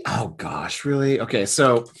oh gosh, really? Okay,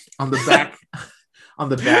 so on the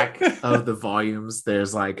back of the volumes,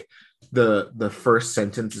 there's like the first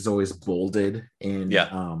sentence is always bolded in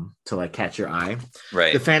to like catch your eye.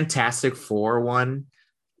 Right. The Fantastic Four one,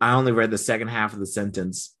 I only read the second half of the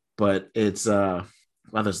sentence, but it's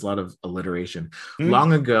there's a lot of alliteration.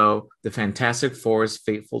 Long ago, the Fantastic Four's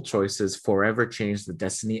fateful choices forever changed the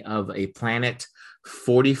destiny of a planet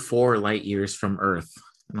 44 light years from Earth.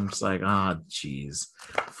 And I'm just like, geez,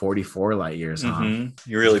 44 light years, huh?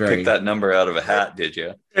 You really picked that number out of a hat, did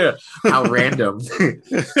you? Yeah. How random.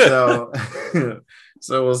 So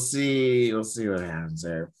we'll see what happens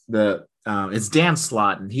there. It's Dan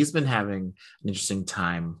Slott, and he's been having an interesting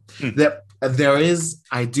time.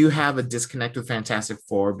 I do have a disconnect with Fantastic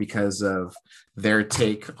Four because of their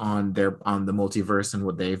take on the multiverse and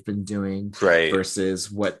what they've been doing versus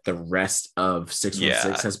what the rest of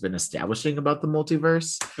 616 has been establishing about the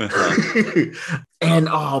multiverse. And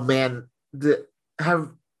man,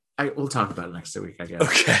 we'll talk about it next week, I guess.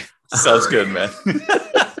 Okay, sounds good, man.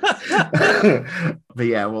 But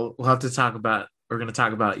yeah, we'll have to talk about. We're going to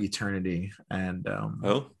talk about Eternity and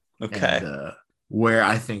where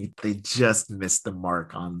I think they just missed the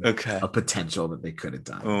mark on a potential that they could have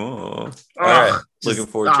done. All right. Looking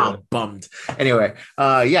forward to it. Bummed. Anyway,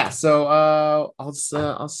 so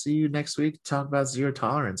I'll see you next week to talk about Zero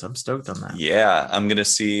Tolerance. I'm stoked on that. Yeah, I'm going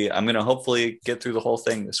to hopefully get through the whole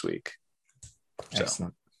thing this week.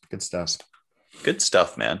 Excellent. Good stuff. Good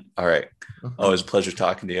stuff, man. All right. Always a pleasure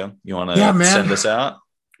talking to you. You want to send us out?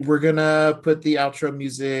 We're going to put the outro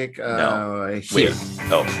music here. Wait.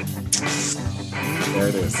 Oh. There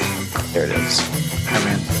it is. There it is. All right,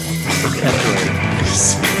 man. We'll catch you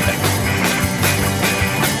later.